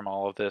away from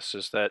all of this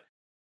is that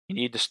you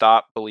need to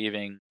stop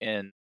believing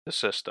in the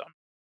system.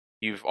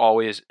 You've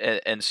always,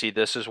 and see,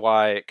 this is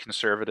why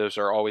conservatives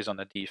are always on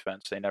the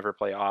defense. They never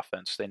play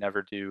offense. They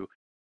never do.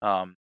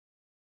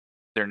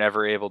 They're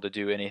never able to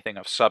do anything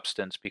of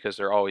substance because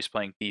they're always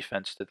playing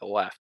defense to the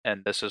left.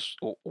 And this is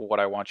what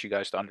I want you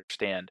guys to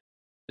understand: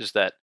 is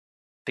that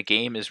the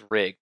game is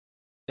rigged.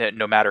 That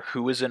no matter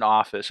who is in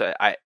office,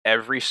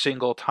 every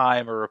single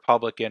time a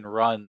Republican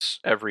runs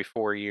every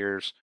 4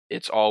 years,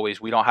 it's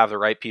always, we don't have the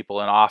right people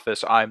in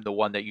office. I'm the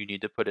one that you need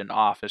to put in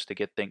office to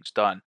get things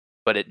done.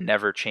 But it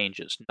never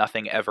changes.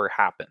 Nothing ever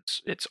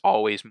happens. It's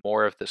always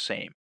more of the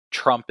same.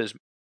 Trump is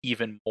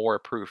even more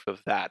proof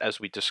of that, as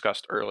we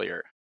discussed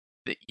earlier.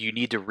 That you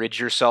need to rid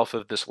yourself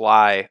of this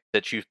lie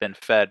that you've been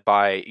fed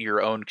by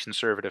your own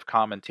conservative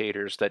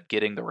commentators that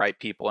getting the right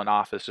people in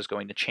office is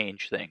going to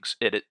change things.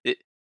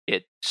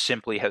 It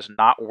simply has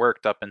not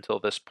worked up until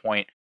this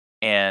point,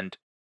 and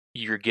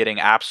you're getting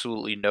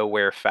absolutely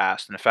nowhere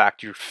fast. In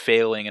fact, you're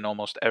failing in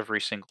almost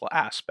every single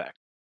aspect.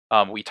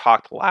 We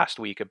talked last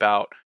week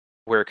about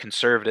where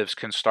conservatives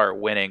can start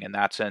winning, and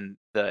that's in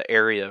the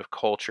area of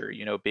culture,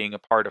 being a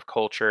part of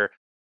culture,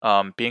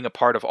 being a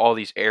part of all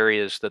these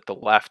areas that the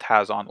left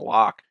has on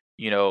lock,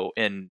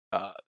 in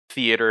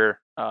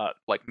theater,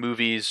 like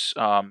movies,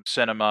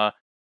 cinema,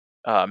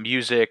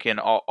 music, and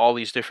all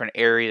these different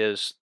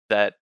areas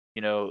that,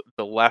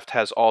 the left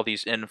has all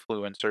these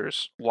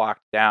influencers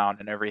locked down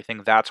and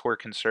everything. That's where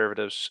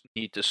conservatives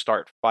need to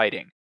start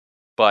fighting.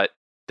 But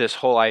this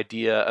whole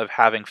idea of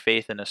having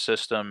faith in a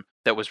system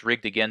that was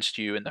rigged against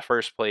you in the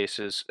first place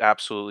is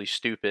absolutely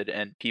stupid,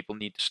 and people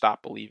need to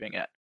stop believing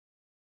it.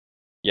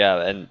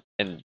 Yeah,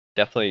 and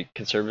definitely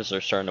conservatives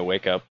are starting to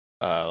wake up,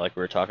 like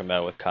we were talking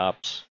about with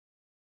cops.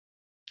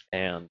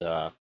 And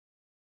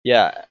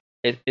yeah,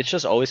 it's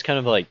just always kind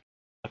of like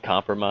a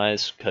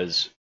compromise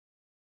because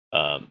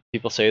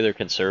people say they're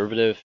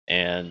conservative,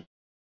 and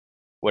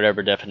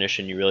whatever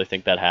definition you really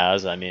think that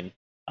has, I mean,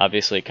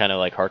 obviously it kind of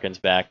like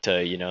harkens back to,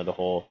 the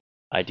whole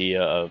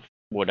idea of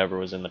whatever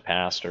was in the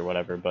past or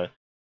whatever. But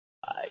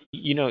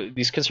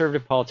these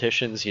conservative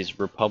politicians, these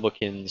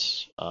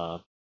Republicans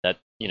that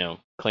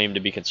claim to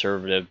be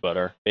conservative but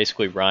are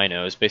basically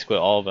rhinos. Basically,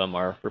 all of them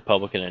are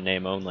Republican in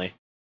name only.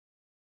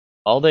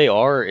 All they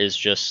are is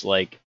just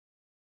like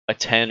a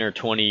 10 or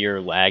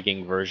 20-year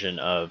lagging version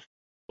of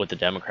what the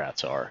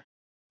Democrats are.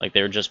 Like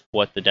they're just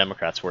what the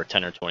Democrats were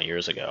 10 or 20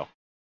 years ago.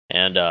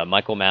 And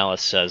Michael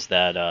Malice says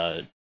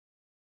that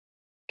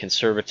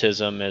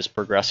conservatism is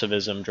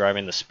progressivism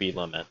driving the speed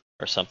limit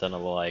or something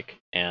of the like.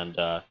 And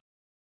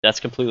that's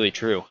completely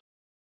true.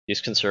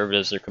 These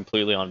conservatives are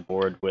completely on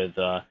board with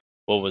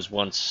what was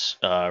once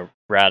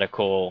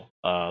radical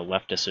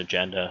leftist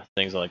agenda,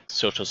 things like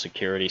Social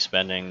Security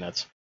spending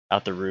that's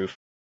out the roof.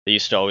 They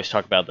used to always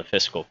talk about the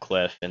fiscal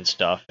cliff and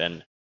stuff,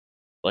 and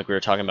like we were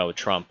talking about with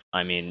Trump,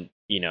 I mean,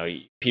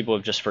 people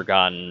have just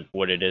forgotten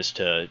what it is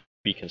to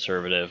be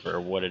conservative or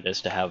what it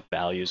is to have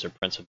values or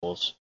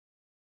principles.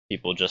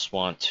 People just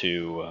want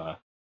to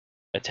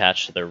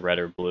attach to their red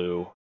or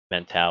blue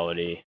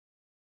mentality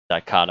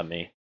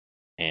dichotomy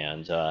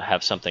and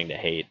have something to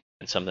hate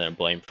and something to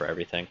blame for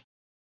everything.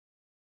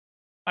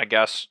 I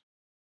guess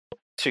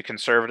to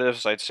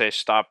conservatives, I'd say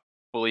stop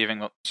believing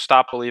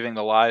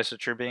the lies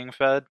that you're being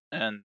fed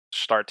and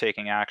start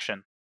taking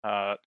action.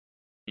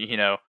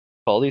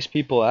 Call these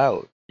people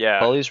out. Yeah.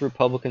 Call these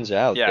Republicans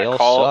out. Yeah. They all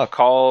suck.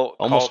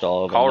 Almost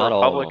all of them. Call not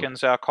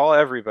Republicans all of them. out. Call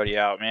everybody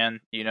out,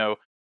 man.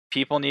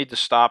 People need to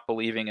stop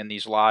believing in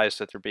these lies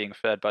that they're being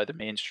fed by the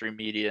mainstream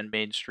media and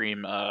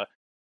mainstream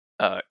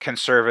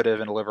conservative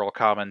and liberal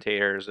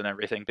commentators and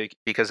everything,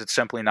 because it's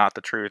simply not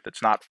the truth.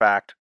 It's not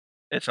fact.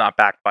 It's not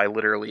backed by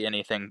literally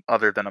anything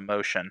other than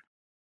emotion.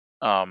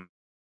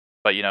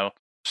 But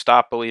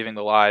stop believing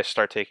the lies.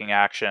 Start taking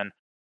action.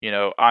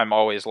 I'm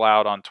always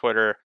loud on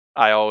Twitter.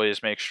 I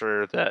always make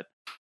sure that,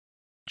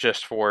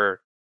 just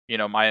for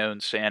my own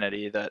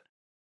sanity, that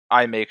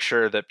I make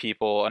sure that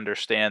people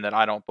understand that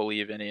I don't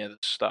believe any of this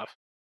stuff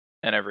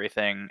and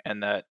everything,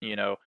 and that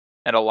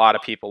and a lot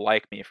of people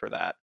like me for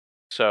that.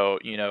 So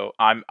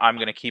I'm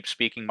gonna keep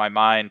speaking my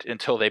mind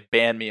until they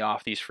ban me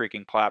off these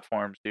freaking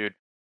platforms, dude.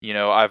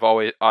 I've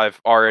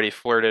already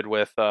flirted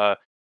with a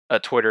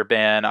Twitter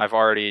ban. I've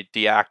already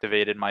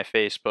deactivated my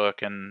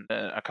Facebook and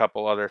a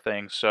couple other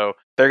things. So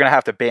they're gonna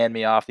have to ban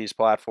me off these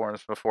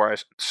platforms before I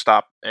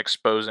stop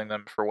exposing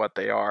them for what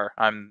they are.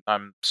 I'm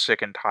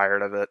sick and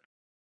tired of it.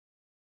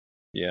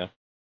 Yeah.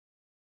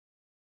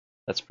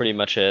 That's pretty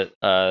much it.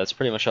 That's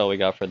pretty much all we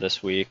got for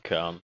this week.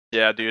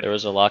 Yeah, dude. There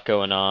was a lot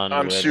going on.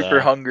 I'm super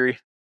hungry.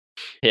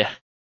 Yeah.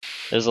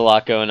 There's a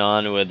lot going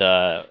on with,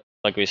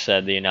 like we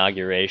said, the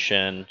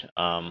inauguration.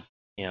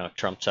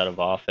 Trump's out of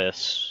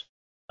office.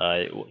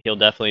 He'll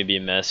definitely be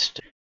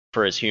missed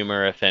for his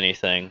humor, if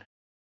anything.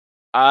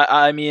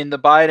 I mean, the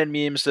Biden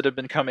memes that have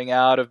been coming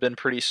out have been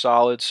pretty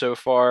solid so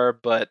far,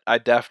 but I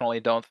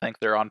definitely don't think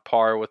they're on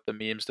par with the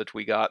memes that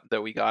we got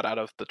out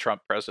of the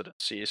Trump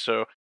presidency.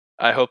 So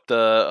I hope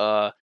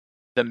the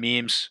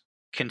memes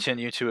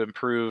continue to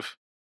improve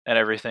and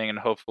everything, and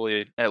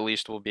hopefully at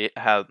least we'll be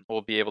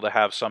able to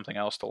have something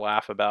else to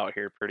laugh about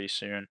here pretty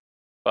soon.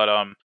 But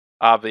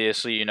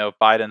obviously,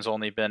 Biden's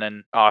only been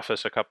in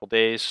office a couple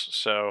days,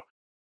 so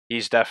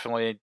he's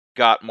definitely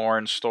got more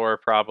in store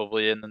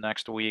probably in the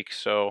next week.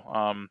 So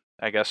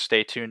I guess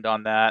stay tuned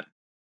on that.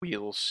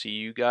 We'll see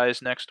you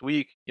guys next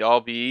week. Y'all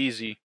be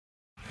easy.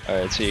 All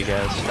right, see you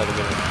guys. Have a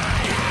good one.